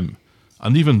new him,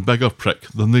 an even bigger prick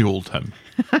than the old him.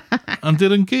 And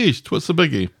they're engaged. What's the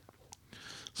biggie?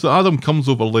 So Adam comes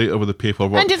over later with the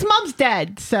paperwork. And his mum's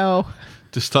dead, so...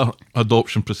 to start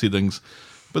adoption proceedings.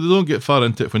 But they don't get far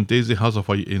into it when Daisy has a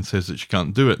whitey and says that she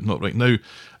can't do it, not right now.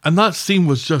 And that scene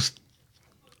was just...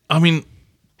 I mean,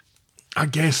 I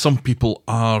guess some people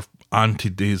are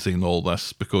anti-Daisy and all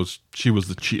this because she was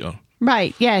the cheater.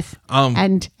 Right, yes.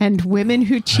 And women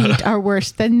who cheat are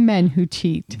worse than men who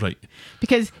cheat. Right.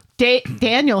 Because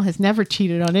Daniel has never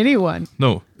cheated on anyone.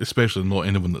 No, especially not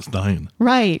anyone that's dying.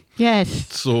 Right,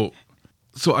 yes. So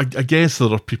I guess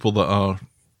there are people that are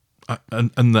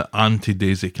in the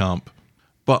anti-Daisy camp.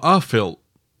 But I felt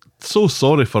so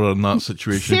sorry for her in that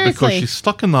situation. Seriously. Because she's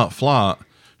stuck in that flat.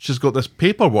 She's got this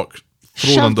paperwork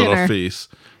thrown Shoved under in her face.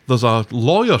 There's a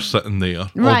lawyer sitting there,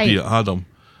 right. albeit Adam.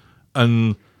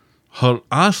 And her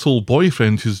asshole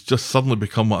boyfriend, who's just suddenly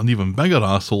become an even bigger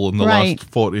asshole in the right. last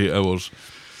 48 hours.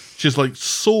 She's like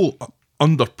so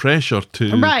under pressure to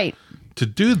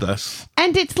do this.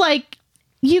 And it's like,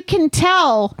 you can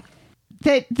tell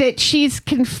that she's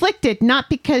conflicted, not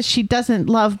because she doesn't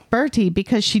love Bertie,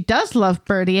 because she does love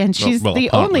Bertie, and she's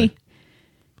apparently.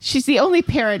 she's the only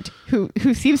parent who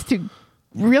seems to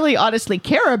really honestly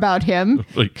care about him.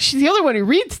 Right. She's the only one who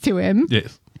reads to him.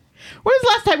 Yes. When was the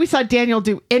last time we saw Daniel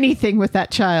do anything with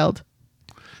that child?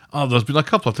 Oh, there's been a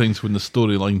couple of times when the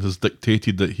storyline has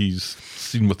dictated that he's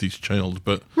seen with his child,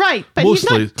 but Right, but he's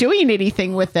not doing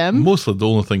anything with them. Mostly the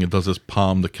only thing he does is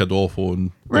palm the kid off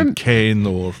on Ken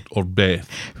or Beth.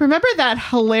 Remember that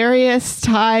hilarious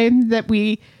time that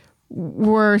we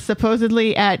were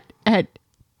supposedly at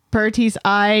Bertie's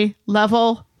eye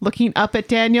level looking up at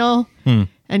Daniel?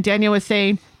 And Daniel was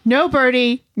saying, "No,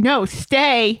 Bertie, no,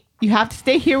 stay. You have to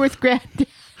stay here with Granddad."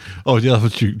 Oh, yeah, that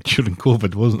was during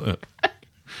COVID, wasn't it?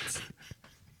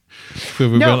 Where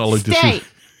we weren't allowed to stay. see.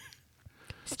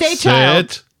 Stay,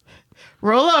 child. Sit.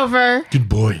 Roll over. Good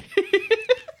boy.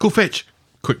 Go fetch.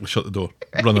 Quickly shut the door.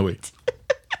 Run away.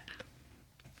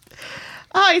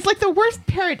 Oh, he's like the worst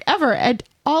parent ever. And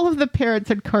all of the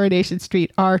parents on Coronation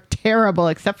Street are terrible,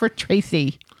 except for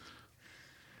Tracy.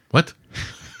 What?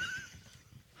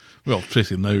 Well,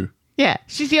 Tracy now. Yeah,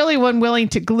 she's the only one willing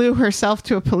to glue herself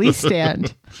to a police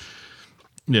stand.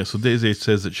 Yeah, so Daisy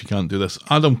says that she can't do this.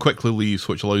 Adam quickly leaves,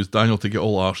 which allows Daniel to get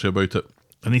all arsey about it,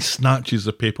 and he snatches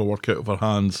the paperwork out of her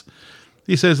hands.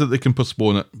 He says that they can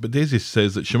postpone it, but Daisy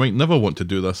says that she might never want to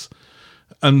do this.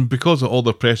 And because of all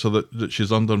the pressure that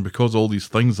she's under, and because of all these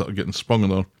things that are getting sprung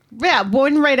on her, Yeah,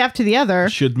 one right after the other.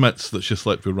 she admits that she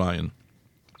slept with Ryan.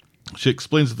 She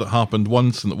explains that it happened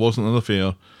once and it wasn't an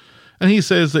affair. And he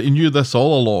says that he knew this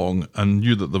all along and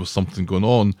knew that there was something going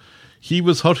on. He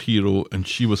was her hero and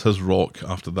she was his rock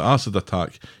after the acid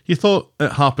attack. He thought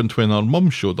it happened when her mum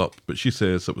showed up, but she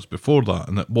says it was before that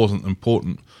and it wasn't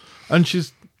important. And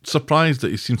she's surprised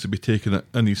that he seems to be taking it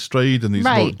in his stride and he's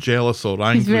not jealous or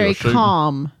angry. He's very or shouting.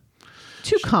 calm.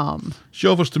 Too calm. She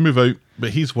offers to move out, but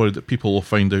he's worried that people will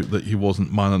find out that he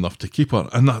wasn't man enough to keep her.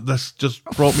 And this just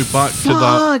brought me back to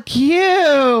that. Fuck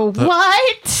you.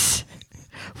 What?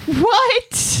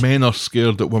 What? Men are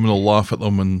scared that women will laugh at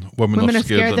them, and women are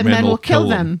scared that men will kill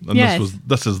them. And yes.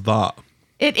 this is that.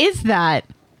 It is that.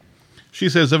 She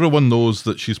says everyone knows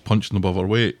that she's punching above her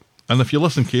weight. And if you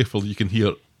listen carefully, you can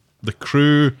hear the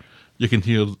crew, you can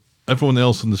hear everyone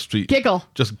else in the street Giggle.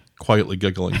 just quietly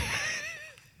giggling.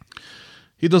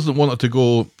 He doesn't want her to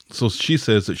go, so she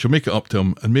says that she'll make it up to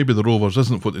him, and maybe the Rovers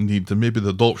isn't what they need, and maybe the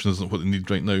adoption isn't what they need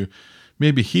right now.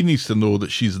 Maybe he needs to know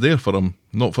that she's there for him,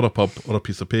 not for a pub or a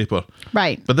piece of paper.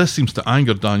 Right. But this seems to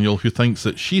anger Daniel, who thinks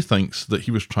that she thinks that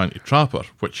he was trying to trap her,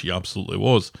 which he absolutely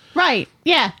was. Right.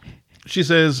 Yeah. She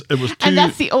says it was too... And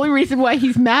that's the only reason why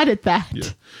he's mad at that. Yeah.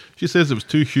 She says it was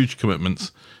 2 huge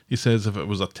commitments. He says if it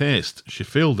was a test, she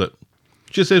failed it.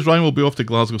 She says Ryan will be off to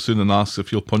Glasgow soon and asks if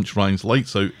he'll punch Ryan's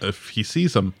lights out if he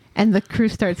sees him. And the crew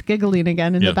starts giggling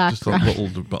again in the background. Just a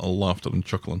little bit of laughter and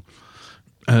chuckling.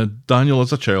 Daniel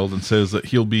is a child and says that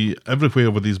he'll be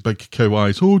everywhere with these big cow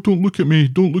eyes. Oh, don't look at me,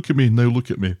 now look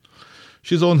at me.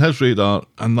 She's on his radar,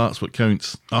 and that's what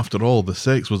counts. After all, the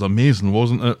sex was amazing,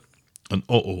 wasn't it? And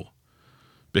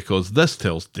because this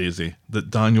tells Daisy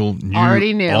that Daniel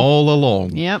Already knew all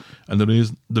along. Yep. And the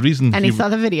reason he saw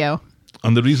the video.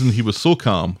 And the reason he was so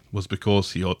calm was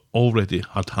because he already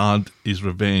had his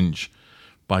revenge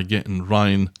by getting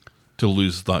Ryan to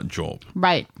lose that job.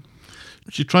 Right.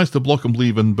 She tries to block him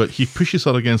leaving, but he pushes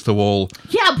her against the wall.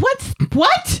 Yeah,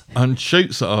 what? And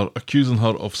shouts at her, accusing her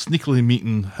of sneakily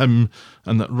meeting him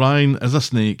and that Ryan is a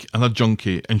snake and a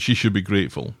junkie and she should be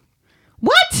grateful.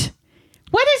 What?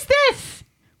 What is this?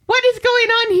 What is going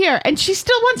on here? And she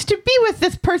still wants to be with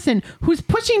this person who's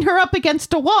pushing her up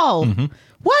against a wall. Mm-hmm.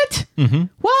 What? Mm-hmm.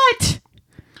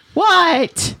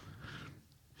 What?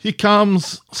 He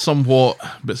calms somewhat,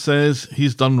 but says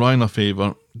he's done Ryan a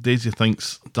favour. Daisy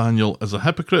thinks Daniel is a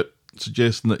hypocrite,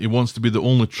 suggesting that he wants to be the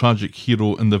only tragic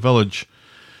hero in the village.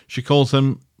 She calls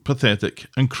him pathetic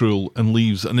and cruel and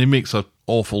leaves, and he makes an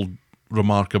awful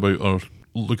remark about her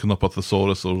looking up a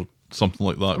thesaurus or something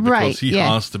like that, because he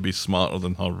has to be smarter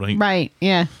than her, right? Right,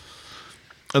 yeah.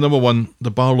 And number 1,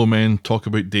 the Barlow men talk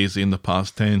about Daisy in the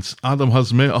past tense. Adam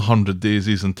has met 100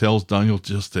 Daisies and tells Daniel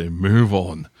just to move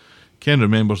on. Ken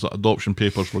remembers that adoption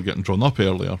papers were getting drawn up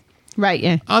earlier. Right,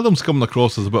 yeah. Adam's coming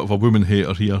across as a bit of a woman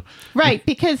hater here. Right,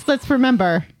 because let's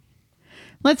remember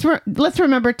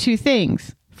 2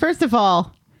 things. First of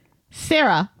all,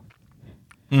 Sarah.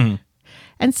 Mm-hmm.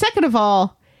 And second of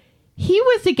all, he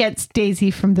was against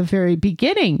Daisy from the very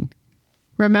beginning.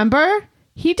 Remember?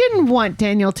 He didn't want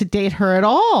Daniel to date her at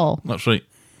all. That's right.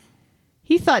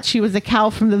 He thought she was a cow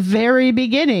from the very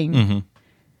beginning. Mm-hmm.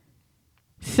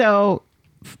 So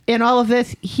in all of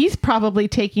this, he's probably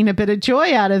taking a bit of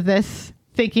joy out of this,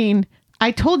 thinking,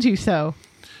 I told you so.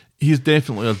 He's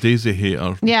definitely a Daisy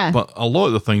hater. Yeah. But a lot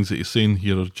of the things that he's saying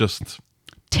here are just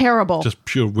Terrible. just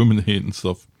pure woman hate and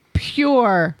stuff.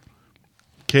 Pure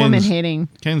woman hating.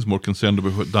 Ken's more concerned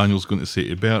about what Daniel's going to say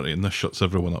to Bertie, and this shuts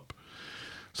everyone up.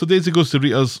 So Daisy goes to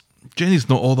Rita's. Jenny's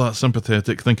not all that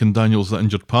sympathetic, thinking Daniel's the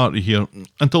injured party here,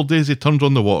 until Daisy turns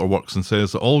on the waterworks and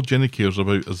says that all Jenny cares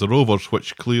about is the Rovers,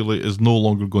 which clearly is no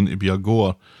longer going to be a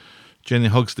goer. Jenny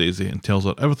hugs Daisy and tells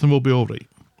her everything will be all right.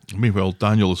 Meanwhile,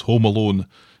 Daniel is home alone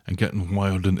and getting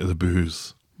wired into the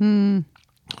booze.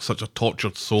 Such a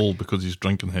tortured soul because he's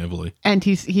drinking heavily. And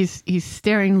he's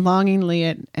staring longingly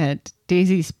at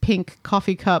Daisy's pink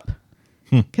coffee cup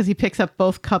because he picks up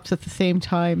both cups at the same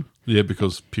time. Yeah,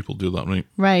 because people do that, right?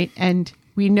 Right. And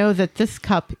we know that this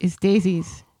cup is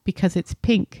Daisy's because it's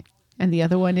pink and the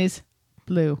other one is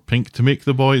blue. Pink to make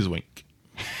the boys wink.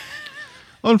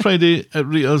 On Friday, at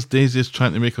Rita's, Daisy is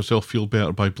trying to make herself feel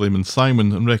better by blaming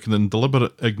Simon and reckoning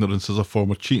deliberate ignorance is a form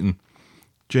of cheating.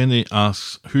 Jenny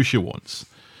asks who she wants.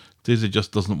 Daisy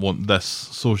just doesn't want this,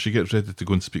 so she gets ready to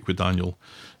go and speak with Daniel.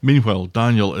 Meanwhile,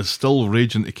 Daniel is still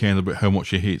raging to Ken about how much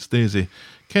he hates Daisy.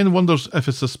 Ken wonders if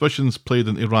his suspicions played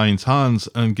into Ryan's hands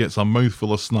and gets a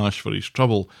mouthful of snash for his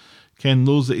trouble. Ken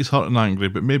knows that he's hurt and angry,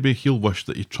 but maybe he'll wish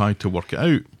that he tried to work it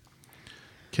out.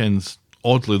 Ken's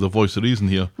oddly the voice of reason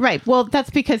here. Right. Well, that's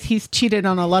because he's cheated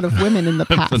on a lot of women in the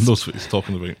past. And knows what he's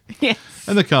talking about. Yes.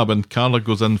 In the cabin, Carla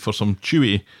goes in for some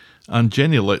chewy, and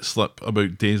Jenny lets slip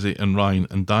about Daisy and Ryan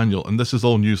and Daniel, and this is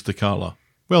all news to Carla.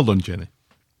 Well done, Jenny.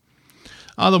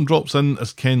 Adam drops in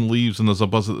as Ken leaves and there's a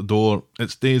buzz at the door.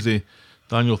 It's Daisy.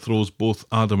 Daniel throws both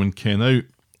Adam and Ken out,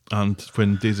 and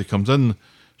when Daisy comes in,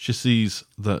 she sees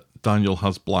that Daniel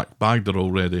has black bagged her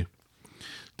already.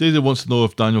 Daisy wants to know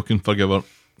if Daniel can forgive her.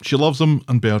 She loves him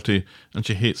and Bertie, and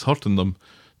she hates hurting them.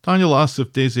 Daniel asks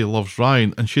if Daisy loves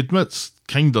Ryan, and she admits,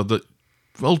 kinda, that,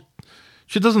 well,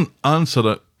 she doesn't answer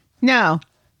it. No.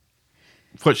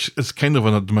 Which is kind of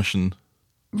an admission.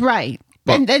 Right.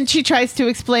 But, and then she tries to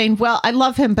explain, well, I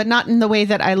love him, but not in the way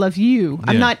that I love you.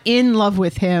 I'm not in love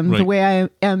with him the way I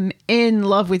am in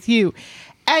love with you.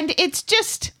 And it's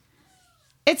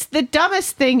the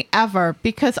dumbest thing ever,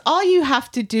 because all you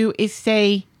have to do is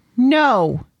say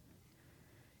no.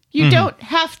 You don't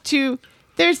have to.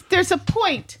 There's a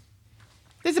point.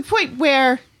 There's a point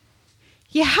where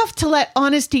you have to let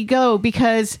honesty go,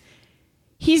 because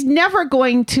he's never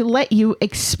going to let you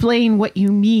explain what you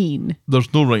mean.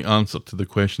 There's no right answer to the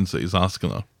questions that he's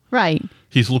asking her. Right.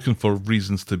 He's looking for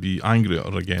reasons to be angry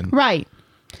at her again. Right.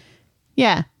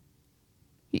 Yeah.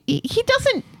 He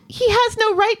has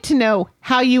no right to know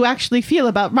how you actually feel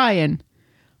about Ryan.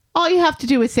 All you have to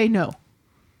do is say no.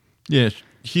 Yeah,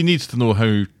 he needs to know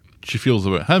how she feels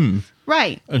about him.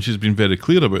 Right. And she's been very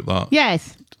clear about that.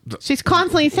 Yes. She's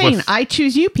constantly saying, I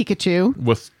choose you, Pikachu.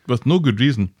 With no good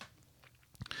reason.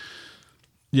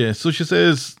 Yeah, so she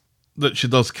says that she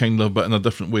does kind of, but in a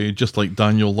different way, just like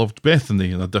Daniel loved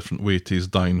Bethany in a different way to his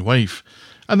dying wife.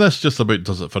 And this just about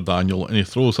does it for Daniel, and he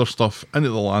throws her stuff into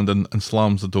the landing and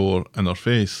slams the door in her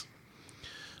face.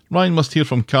 Ryan must hear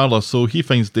from Carla, so he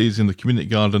finds Daisy in the community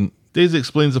garden. Daisy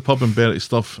explains the pub and Bertie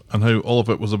stuff and how all of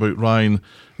it was about Ryan,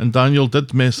 and Daniel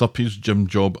did mess up his gym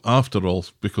job after all,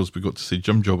 because we got to say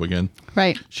gym job again.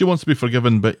 Right. She wants to be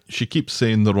forgiven, but she keeps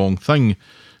saying the wrong thing.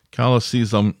 Carla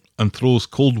sees them and throws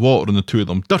cold water on the two of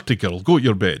them. Dirty girl, go to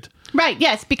your bed. Right,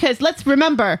 yes, because let's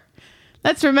remember,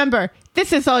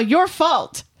 this is all your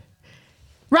fault.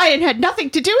 Ryan had nothing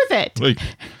to do with it. Right.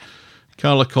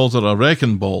 Carla calls her a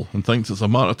wrecking ball and thinks it's a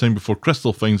matter of time before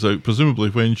Crystal finds out, presumably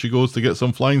when she goes to get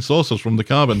some flying saucers from the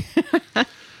cabin.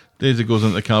 Daisy goes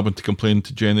into the cabin to complain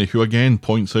to Jenny, who again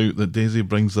points out that Daisy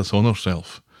brings this on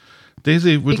herself.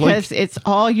 Daisy would because it's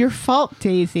all your fault,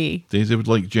 Daisy. Daisy would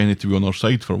like Jenny to be on her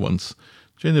side for once.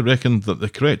 Jenny reckoned that the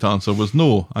correct answer was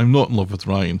no, I'm not in love with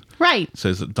Ryan. Right.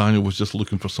 Says that Daniel was just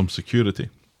looking for some security.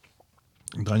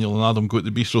 Daniel and Adam go to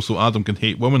the bistro so Adam can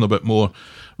hate women a bit more.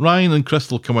 Ryan and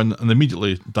Crystal come in, and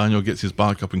immediately Daniel gets his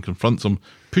back up and confronts him,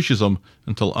 pushes him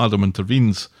until Adam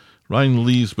intervenes. Ryan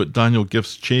leaves, but Daniel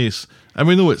gives chase, and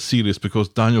we know it's serious because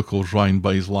Daniel calls Ryan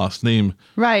by his last name.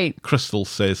 Right. Crystal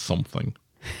says something.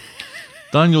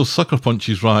 Daniel sucker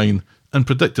punches Ryan, and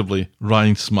predictably,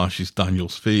 Ryan smashes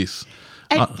Daniel's face.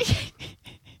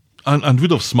 And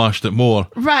would have smashed it more.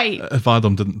 Right. If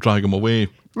Adam didn't drag him away.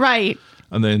 Right.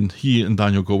 And then he and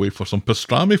Daniel go away for some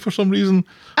pastrami for some reason.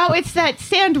 Oh, it's that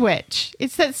sandwich.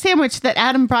 It's that sandwich that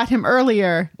Adam brought him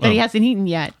earlier that he hasn't eaten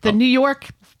yet. The New York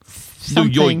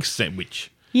something. New York sandwich.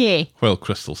 Yeah. Well,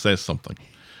 Crystal says something.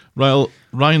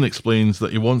 Ryan explains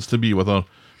that he wants to be with her,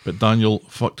 but Daniel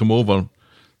fucked him over.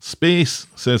 Space,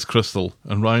 says Crystal,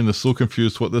 and Ryan is so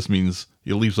confused what this means,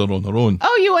 he leaves her on her own.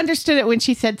 Oh, you understood it when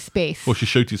she said space. Oh, she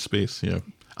shouted space, yeah.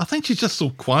 I think she's just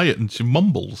so quiet and she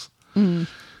mumbles.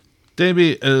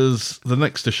 Debbie is the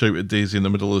next to shout at Daisy in the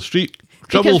middle of the street.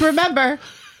 Because remember,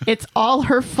 it's all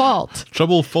her fault.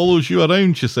 Trouble follows you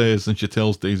around, she says, and she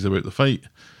tells Daisy about the fight.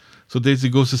 So Daisy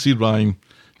goes to see Ryan.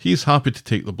 He's happy to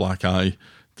take the black eye.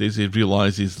 Daisy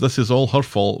realises this is all her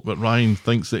fault, but Ryan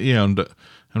thinks that he earned it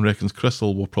and reckons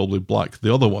Crystal will probably black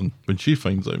the other one when she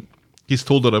finds out. He's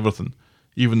told her everything,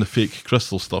 even the fake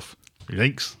Crystal stuff.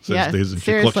 Yikes, says Daisy.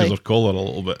 She clutches her collar a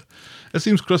little bit. It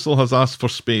seems Crystal has asked for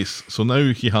space, so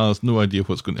now he has no idea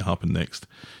what's going to happen next.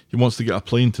 He wants to get a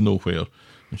plane to nowhere,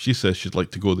 and she says she'd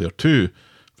like to go there too.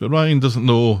 But Ryan doesn't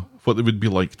know what they would be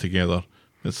like together.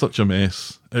 It's such a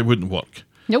mess. It wouldn't work.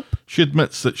 Nope. She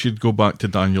admits that she'd go back to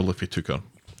Daniel if he took her.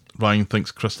 Ryan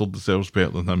thinks Crystal deserves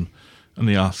better than him, and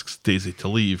he asks Daisy to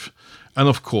leave. And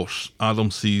of course,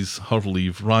 Adam sees her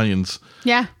leave Ryan's.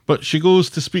 Yeah. But she goes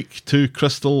to speak to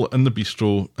Crystal in the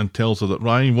bistro and tells her that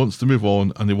Ryan wants to move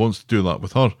on and he wants to do that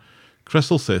with her.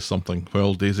 Crystal says something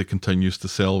while Daisy continues to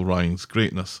sell Ryan's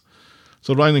greatness.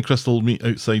 So Ryan and Crystal meet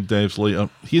outside Dev's later.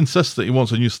 He insists that he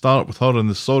wants a new start with her and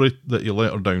is sorry that he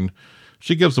let her down.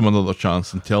 She gives him another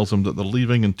chance and tells him that they're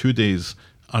leaving in 2 days.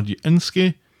 Are you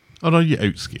in-ski or are you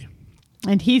out-ski?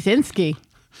 And he's in-ski.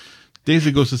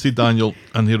 Daisy goes to see Daniel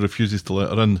and he refuses to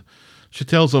let her in. She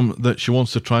tells him that she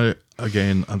wants to try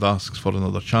again and asks for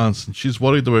another chance, and she's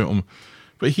worried about him.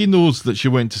 But he knows that she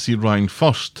went to see Ryan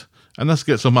first, and this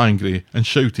gets him angry and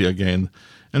shouty again.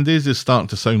 And Daisy's starting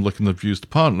to sound like an abused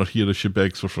partner here as she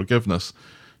begs for forgiveness.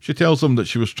 She tells him that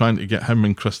she was trying to get him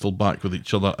and Crystal back with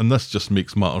each other, and this just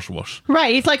makes matters worse.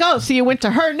 Right, he's like, oh, so you went to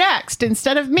her next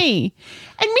instead of me.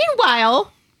 And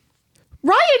meanwhile,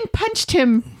 Ryan punched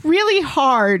him really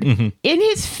hard in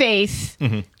his face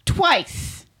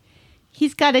twice.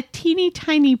 He's got a teeny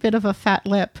tiny bit of a fat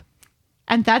lip,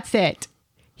 and that's it.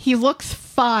 He looks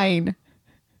fine.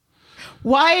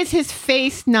 Why is his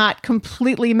face not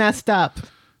completely messed up?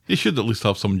 He should at least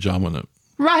have some jam on it.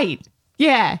 Right.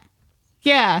 Yeah.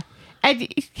 Yeah. And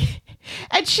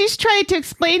she's trying to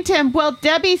explain to him, well,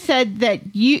 Debbie said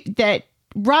that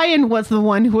Ryan was the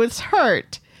one who was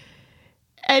hurt.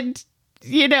 And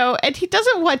and he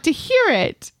doesn't want to hear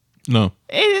it. No.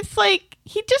 It's like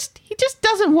he just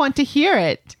doesn't want to hear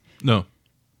it. No.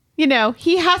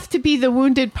 He has to be the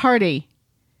wounded party.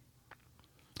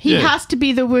 He has to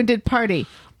be the wounded party.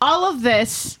 All of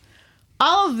this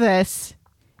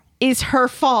is her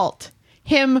fault.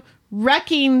 Him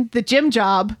wrecking the gym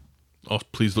job. Oh,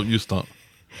 please don't use that.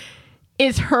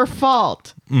 Is her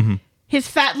fault. Mm-hmm. His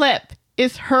fat lip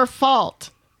is her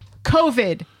fault.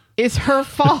 COVID is her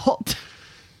fault.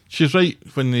 She's right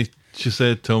when she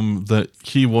said to him that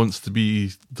he wants to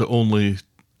be the only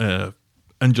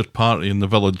injured party in the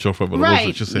village or whatever it was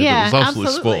that she said. Yeah, it was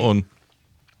absolutely spot on.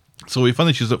 So he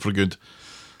finishes it for good,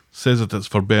 says that it's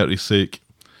for Bertie's sake.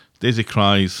 Daisy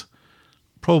cries,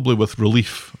 probably with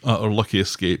relief at her lucky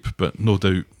escape, but no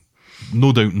doubt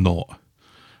not.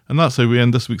 And that's how we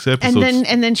end this week's episode.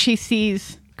 And then she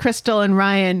sees Crystal and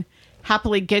Ryan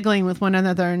happily giggling with one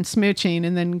another and smooching,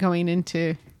 and then going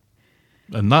into...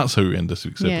 And that's how we end this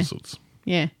week's episodes.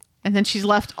 Yeah. And then she's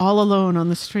left all alone on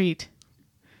the street.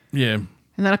 Yeah.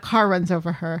 And then a car runs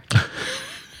over her.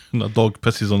 And a dog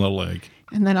pisses on her leg.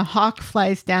 And then a hawk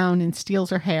flies down and steals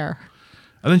her hair.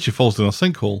 And then she falls in a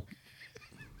sinkhole.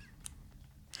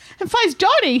 And finds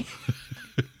Johnny.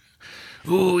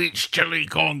 Who eats chili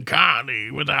con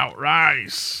carne without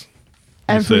rice?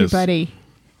 Everybody.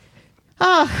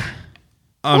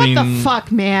 What the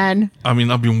fuck, man? I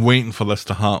mean, I've been waiting for this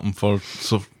to happen for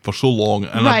so long,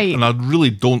 and I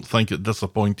really don't think it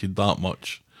disappointed that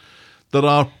much. There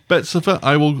are bits of it,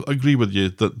 I will agree with you,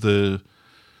 that the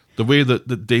way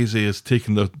that Daisy has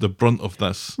taken the brunt of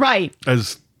this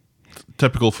is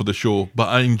typical for the show. But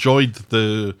I enjoyed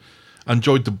the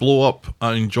blow up.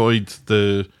 I enjoyed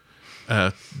the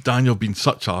Daniel being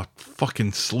such a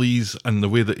fucking sleaze, and the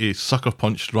way that he sucker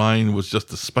punched Ryan was just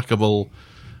despicable.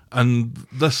 And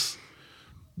this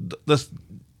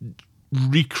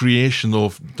recreation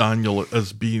of Daniel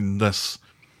as being this,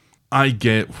 I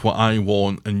get what I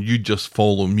want and you just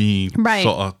follow me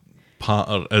sort of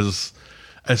patter is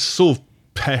so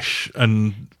pish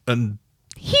and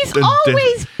he's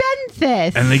always been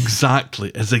this. And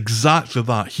exactly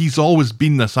that. He's always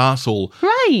been this asshole.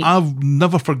 Right. I'll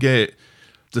never forget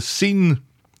the scene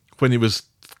when he was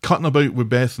cutting about with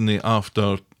Bethany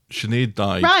after Sinead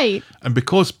died. Right. And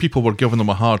because people were giving him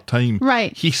a hard time,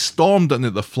 he stormed into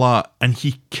the flat and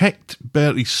he kicked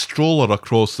Bertie's stroller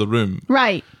across the room.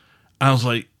 Right. And I was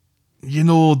like,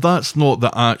 that's not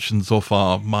the actions of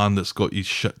a man that's got his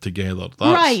shit together.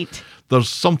 Right. There's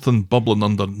something bubbling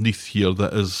underneath here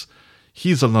that is,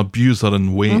 he's an abuser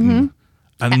in waiting.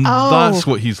 And that's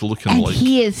what he's looking and like.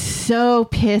 He is so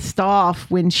pissed off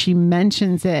when she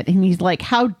mentions it. And he's like,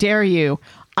 how dare you?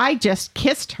 I just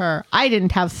kissed her. I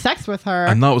didn't have sex with her.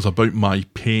 And that was about my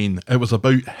pain. It was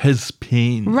about his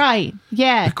pain. Right.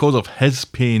 Yeah. Because of his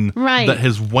pain. Right. That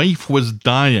his wife was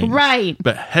dying. Right.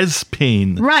 But his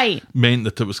pain. Right. Meant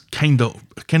that it was kind of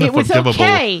It was forgivable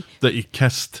okay. that he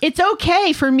kissed. It's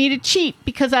okay for me to cheat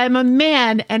because I'm a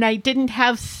man and I didn't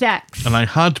have sex. And I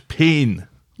had pain.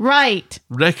 Right.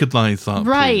 Recognize that.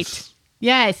 Right. Please.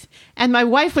 Yes. And my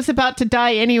wife was about to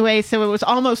die anyway, so it was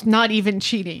almost not even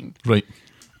cheating. Right.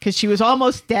 Because she was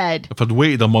almost dead. If I'd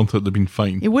waited a month, it'd have been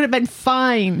fine. It would have been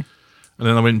fine. And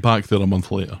then I went back there a month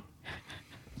later.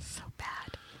 So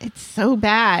bad. It's so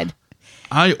bad.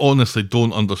 I honestly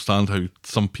don't understand how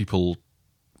some people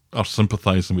are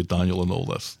sympathizing with Daniel and all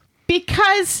this.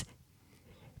 Because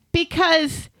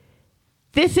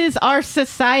this is our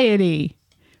society.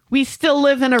 We still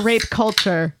live in a rape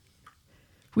culture.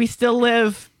 We still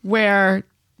live where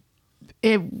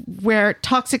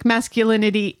toxic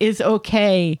masculinity is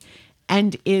okay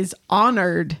and is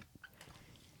honored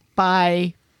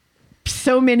by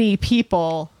so many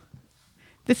people.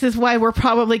 This is why we're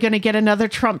probably going to get another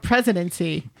Trump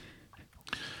presidency.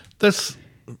 This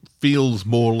feels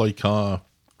more like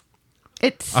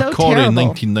It's so Corey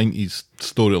terrible. 1990s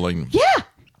storyline. Yeah.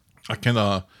 A kind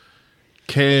of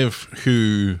Kev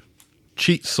who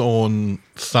cheats on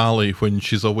Sally when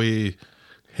she's away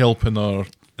helping her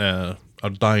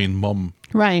dying mum.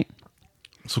 Right.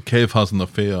 So Kev has an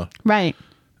affair. Right.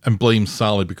 And blames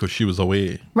Sally because she was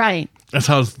away. Right. It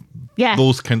has Yeah.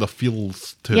 those kind of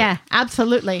feels to Yeah, it.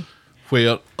 absolutely.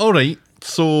 Where, all right,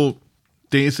 so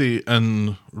Daisy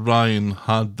and Ryan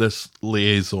had this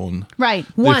liaison. Right.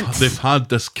 Once. They've had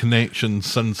this connection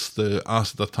since the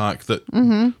acid attack that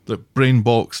Mm-hmm. that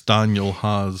Brainbox Daniel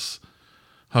has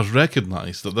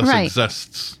recognised that this Right.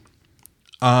 exists,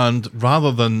 and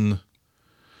rather than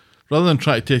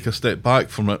try to take a step back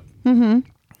from it, Mm-hmm.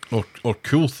 or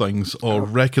cool things, or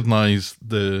recognise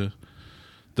the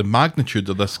magnitude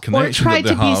of this Or connection try that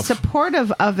they to be have.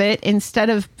 supportive of it instead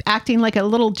of acting like a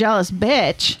little jealous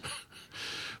bitch.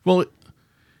 Well,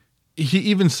 he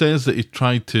even says that he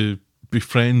tried to be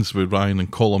friends with Ryan and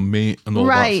call him mate and all that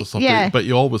Right, sort of stuff, yeah. but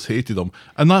you always hated him.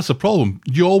 And that's the problem.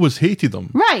 You always hated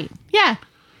him. Right. Yeah.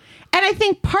 And I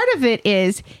think part of it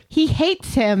is he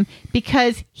hates him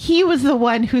because he was the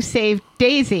one who saved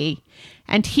Daisy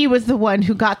and he was the one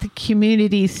who got the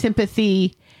community's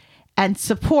sympathy and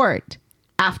support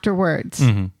afterwards.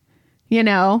 You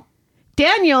know,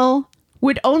 Daniel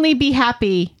would only be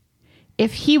happy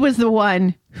if he was the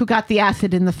one who got the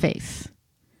acid in the face.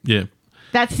 Yeah.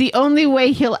 That's the only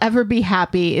way he'll ever be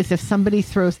happy is if somebody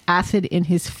throws acid in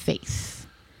his face.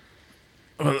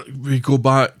 We go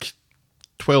back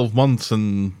 12 months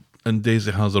and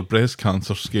Daisy has her breast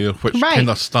cancer scare, which Right. kind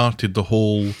of started the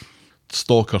whole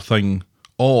stalker thing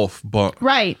off. But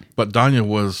Right. But Daniel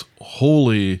was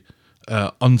wholly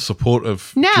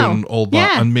unsupportive No. during all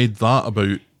that, Yeah. and made that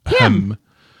about him.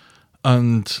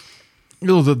 And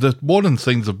the warning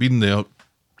signs have been there.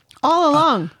 All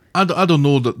along. I don't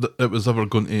know that it was ever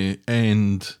going to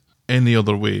end any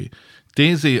other way.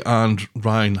 Daisy and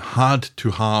Ryan had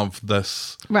to have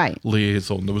this Right.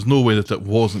 liaison. There was no way that it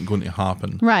wasn't going to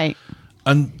happen. Right.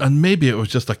 And maybe it was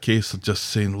just a case of just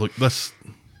saying, look,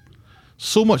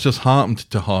 so much has happened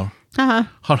to her. Uh-huh.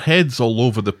 Her head's all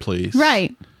over the place.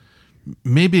 Right.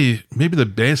 Maybe the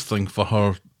best thing for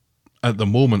her at the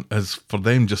moment is for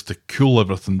them just to cool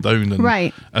everything down and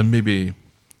Right. and maybe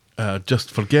just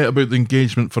forget about the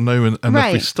engagement for now. And if we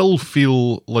Right. still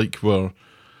feel like we're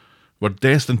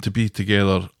destined to be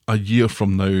together a year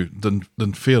from now,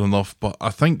 then fair enough. But I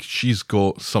think she's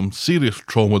got some serious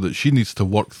trauma that she needs to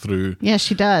work through Yes,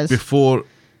 she does. before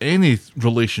any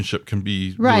relationship can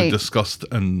be really Right. discussed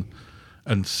in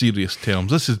serious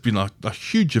terms. This has been a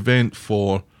huge event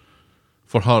for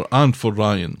her and for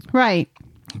Ryan. Right.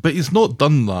 But he's not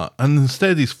done that. And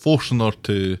instead he's forcing her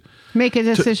to... Make a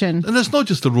decision. And it's not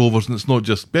just the Rovers and it's not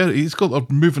just Bertie. He's got her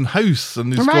moving house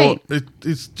and Right.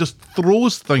 he's just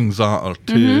throws things at her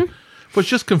too. Which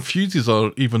just confuses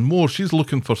her even more. She's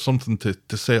looking for something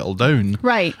to settle down.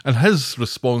 Right. And his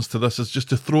response to this is just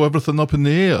to throw everything up in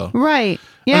the air. Right.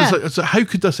 And Yeah. it's like, how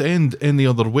could this end any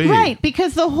other way? Right.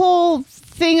 Because the whole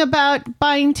thing about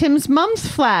buying Tim's mom's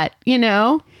flat,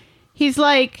 he's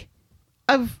like,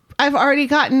 I've already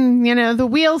gotten, the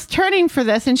wheels turning for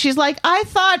this. And she's like, I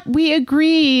thought we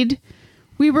agreed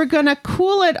we were going to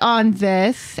cool it on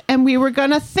this and we were going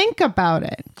to think about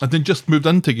it. And then just moved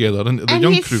in together into the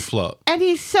young crew flat. And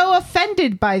he's so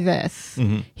offended by this.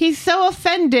 Mm-hmm. He's so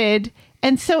offended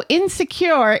and so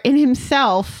insecure in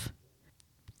himself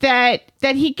that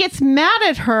he gets mad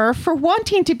at her for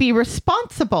wanting to be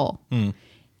responsible. Mm.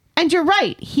 And you're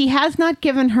right. He has not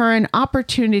given her an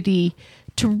opportunity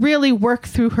to really work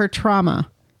through her trauma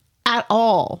at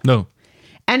all. No.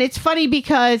 And it's funny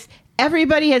because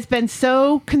everybody has been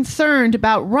so concerned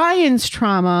about Ryan's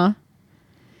trauma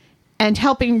and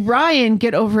helping Ryan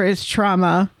get over his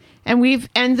trauma. And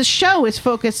the show is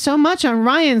focused so much on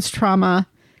Ryan's trauma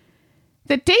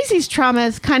that Daisy's trauma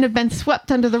has kind of been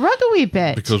swept under the rug a wee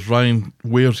bit. Because Ryan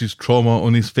wears his trauma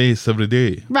on his face every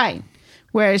day. Right.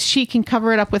 Whereas she can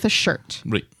cover it up with a shirt.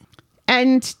 Right.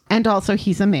 And also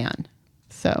he's a man.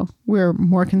 So we're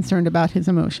more concerned about his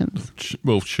emotions.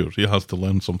 Well, sure. He has to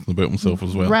learn something about himself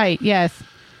as well. Right, yes.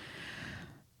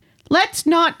 Let's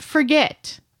not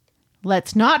forget.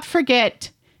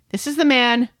 This is the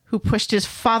man who pushed his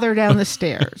father down the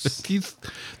stairs.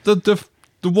 The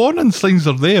warning signs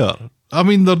are there. I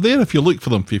mean, they're there if you look for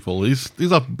them, people. He's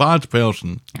a bad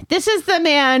person. This is the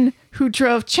man who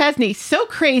drove Chesney so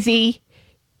crazy,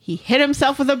 he hit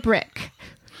himself with a brick.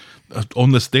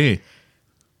 On this day.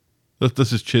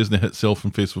 This is Chesney hit self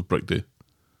and face with brick day.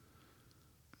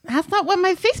 That's not what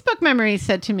my Facebook memory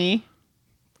said to me.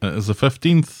 It is the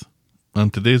 15th,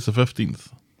 and today's the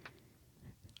 15th.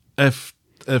 If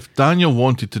Daniel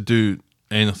wanted to do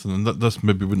anything, and this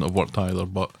maybe wouldn't have worked either,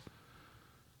 but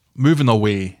moving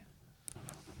away,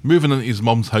 moving into his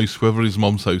mum's house, wherever his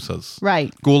mum's house is.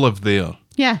 Right. Go live there.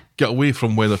 Yeah. Get away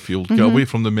from Weatherfield. Get away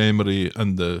from the memory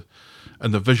and the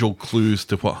visual clues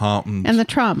to what happened. And the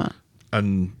trauma.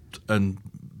 And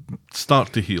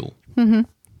start to heal. Mm-hmm.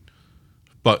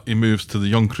 But he moves to the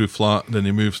young crew flat, then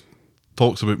he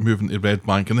talks about moving to Red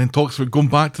Bank, and then talks about going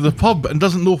back to the pub, and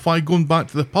doesn't know why going back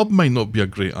to the pub might not be a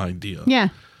great idea. Yeah.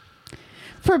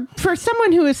 For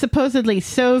someone who is supposedly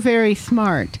so very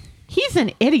smart, he's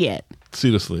an idiot.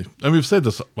 Seriously. And we've said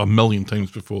this a million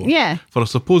times before. Yeah. For a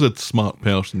supposed smart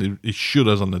person, he sure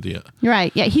is an idiot.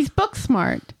 Right. Yeah, he's book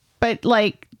smart, but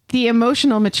the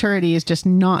emotional maturity is just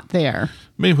not there.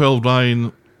 May well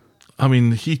Ryan, I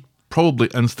mean, he probably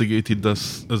instigated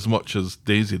this as much as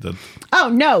Daisy did. Oh,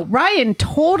 no. Ryan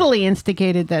totally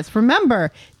instigated this.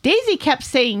 Remember, Daisy kept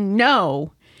saying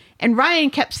no, and Ryan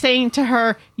kept saying to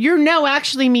her, your no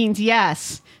actually means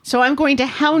yes, so I'm going to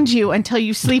hound you until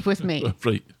you sleep with me.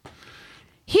 Right.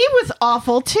 He was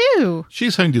awful, too.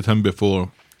 She's hounded him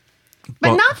before.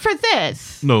 But not for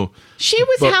this. No. She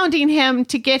was hounding him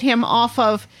to get him off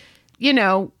of,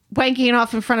 wanking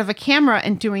off in front of a camera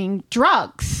and doing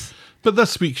drugs. But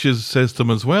this week she says to him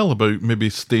as well about maybe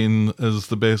staying is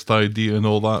the best idea and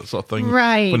all that sort of thing.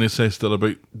 Right. When he says to her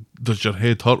about, does your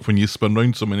head hurt when you spin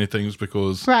round so many times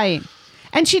because... Right.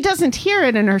 And she doesn't hear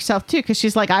it in herself, too, because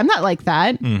she's like, I'm not like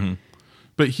that. Mm-hmm.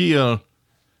 But here,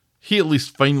 he at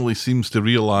least finally seems to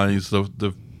realise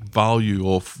the value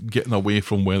of getting away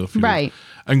from Weatherfield. Right.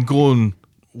 And going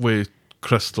with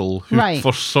Crystal, who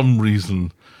for some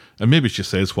reason, and maybe she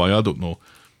says why, I don't know,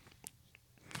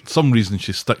 some reason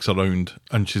she sticks around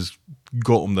and she's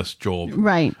got him this job.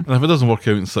 Right. And if it doesn't work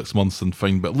out in 6 months, then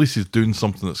fine, but at least he's doing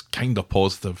something that's kind of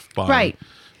positive by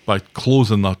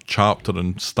closing that chapter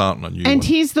and starting a new one. And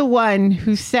he's the one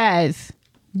who says,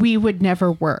 we would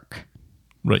never work.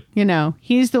 Right.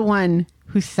 He's the one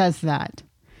who says that.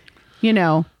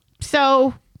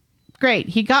 So great.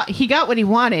 He got what he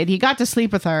wanted. He got to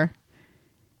sleep with her.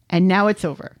 And now it's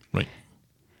over. Right.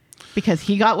 Because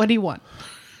he got what he wanted.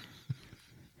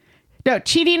 No,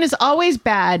 cheating is always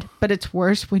bad, but it's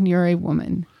worse when you're a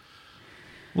woman.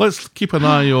 Let's keep an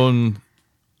eye on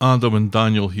Adam and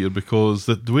Daniel here, because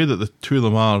the way that the two of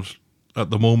them are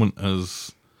at the moment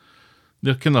is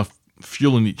they're kind of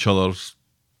fueling each other's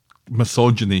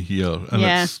misogyny here. And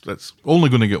it's only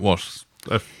going to get worse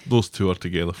if those two are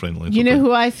together friendly. You know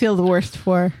who I feel the worst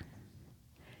for?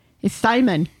 Is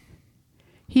Simon.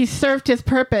 He's served his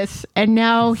purpose, and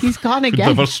now he's gone again.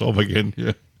 Never saw him again,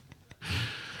 yeah.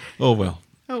 Oh, well.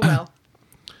 Oh, well.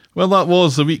 Well, that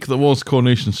was the week that was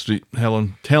Coronation Street.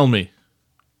 Helen, tell me,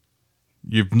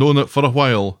 you've known it for a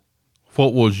while.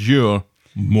 What was your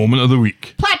moment of the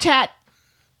week? Plat chat.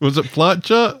 Was it Plat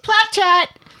chat? Plat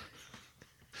chat.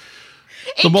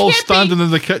 Them all standing in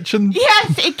the kitchen?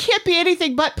 Yes, it can't be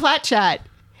anything but Plat chat.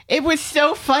 It was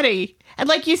so funny. And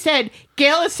like you said,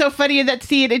 Gail is so funny in that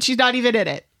scene and she's not even in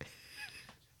it.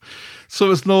 So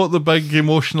it's not the big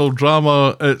emotional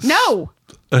drama.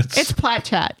 It's Plat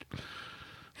chat.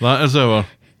 That is our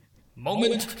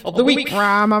moment of the week.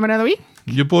 Moment of the week.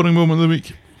 Your boring moment of the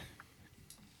week.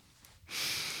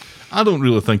 I don't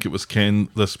really think it was Ken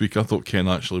this week. I thought Ken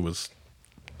actually was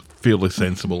fairly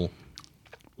sensible.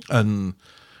 And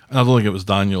I don't think it was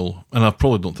Daniel. And I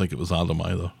probably don't think it was Adam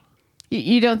either.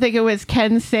 You don't think it was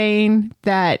Ken saying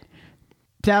that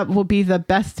will be the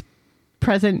best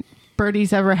present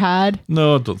Bertie's ever had?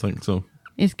 No, I don't think so.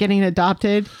 Is getting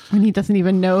adopted when he doesn't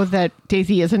even know that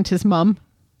Daisy isn't his mum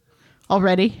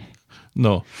already?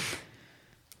 No.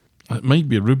 It might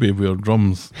be Ruby with her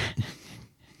drums.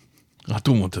 I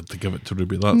don't want it to give it to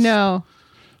Ruby. That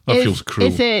feels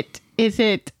cruel. Is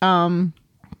it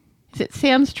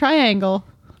Sam's triangle?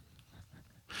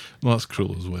 Well, that's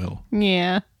cruel as well.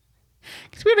 Yeah.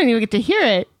 Because we don't even get to hear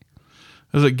it.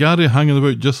 Is it Gary hanging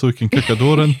about just so he can kick a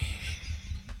door in?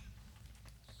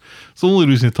 It's the only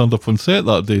reason he turned up on set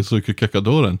that day, so he could kick a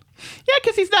door in. Yeah,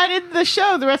 because he's not in the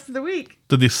show the rest of the week.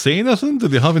 Did he say anything?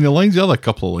 Did he have any lines? He had a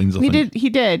couple of lines, I think. He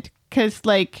did. Because,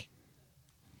 like,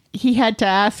 he had to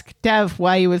ask Dev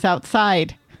why he was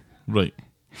outside. Right.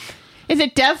 Is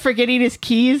it Dev forgetting his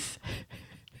keys?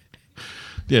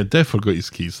 Yeah, Dev forgot his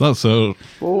keys. That's our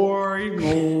boring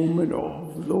moment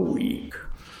of the week.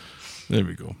 There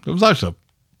we go. It was actually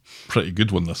a pretty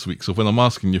good one this week. So when I'm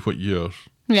asking you what your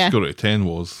score out of 10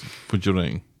 was, what'd you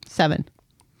rank? 7.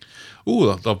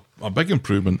 Oh, a big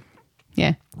improvement.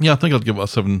 Yeah. Yeah, I think I'd give it a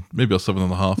 7, maybe a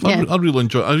 7.5. Yeah. I really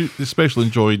enjoyed. I especially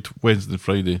enjoyed Wednesday and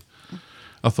Friday.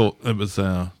 I thought it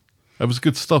was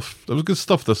good stuff. There was good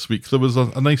stuff this week. There was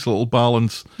a nice little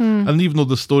balance, and even though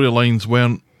the storylines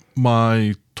weren't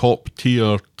my top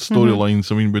tier storylines,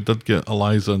 I mean, we did get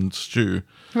Eliza and Stu.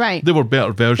 Right. They were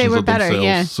better versions of themselves.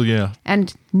 Yeah. So yeah.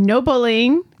 And no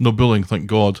bullying. No bullying, thank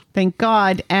God. Thank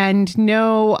God. And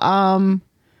no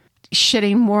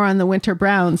shitting more on the Winter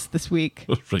Browns this week.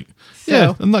 Right. So,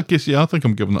 yeah, in that case, yeah, I think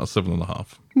I'm giving that a 7.5.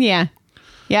 Yeah.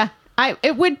 Yeah.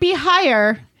 It would be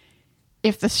higher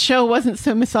if the show wasn't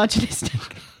so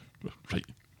misogynistic. Right.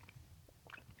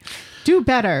 Do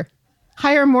better.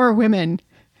 Hire more women.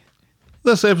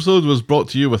 This episode was brought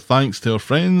to you with thanks to our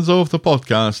friends of the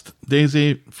podcast: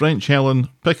 Daisy, French Helen,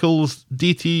 Pickles,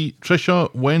 DT,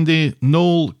 Trisha, Wendy,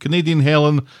 Noel, Canadian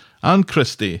Helen, and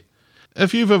Christy.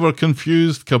 If you've ever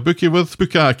confused kabuki with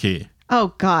bukkake,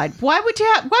 oh God, why would you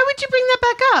bring that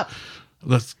back up?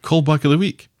 that's callback of the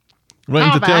week.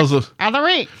 Write into tell us. Other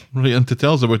week. Write into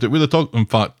tell us about it. We're the talk. In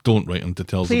fact, don't write into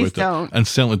tell us Please about don't. it, and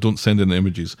certainly don't send in the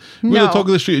images. No. We're the talk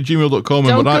of the street at gmail.com, and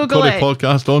Don't we're at Google Corey it.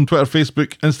 Podcast on Twitter,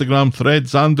 Facebook, Instagram,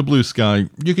 Threads, and the Blue Sky.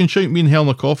 You can shout me and Helen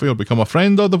a coffee or become a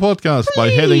friend of the podcast by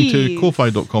heading to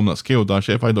ko-fi.com. That's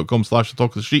ko-fi.com/the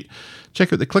talk of the street.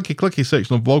 Check out the clicky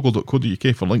section of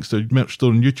boggle.co.uk for links to our merch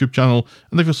store and YouTube channel.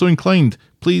 And if you're so inclined,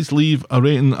 please leave a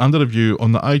rating and a review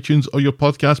on the iTunes or your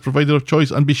podcast provider of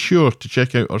choice. And be sure to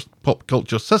check out our pop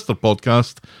culture sister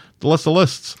podcast, The List of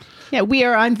Lists. Yeah, we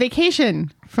are on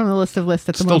vacation from the List of Lists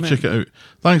at the moment. Still check it out.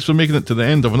 Thanks for making it to the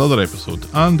end of another episode.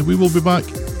 And we will be back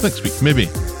next week, maybe,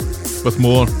 with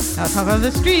more Talk of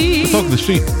the Street. The Talk of the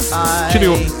Street. Bye.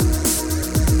 Cheerio.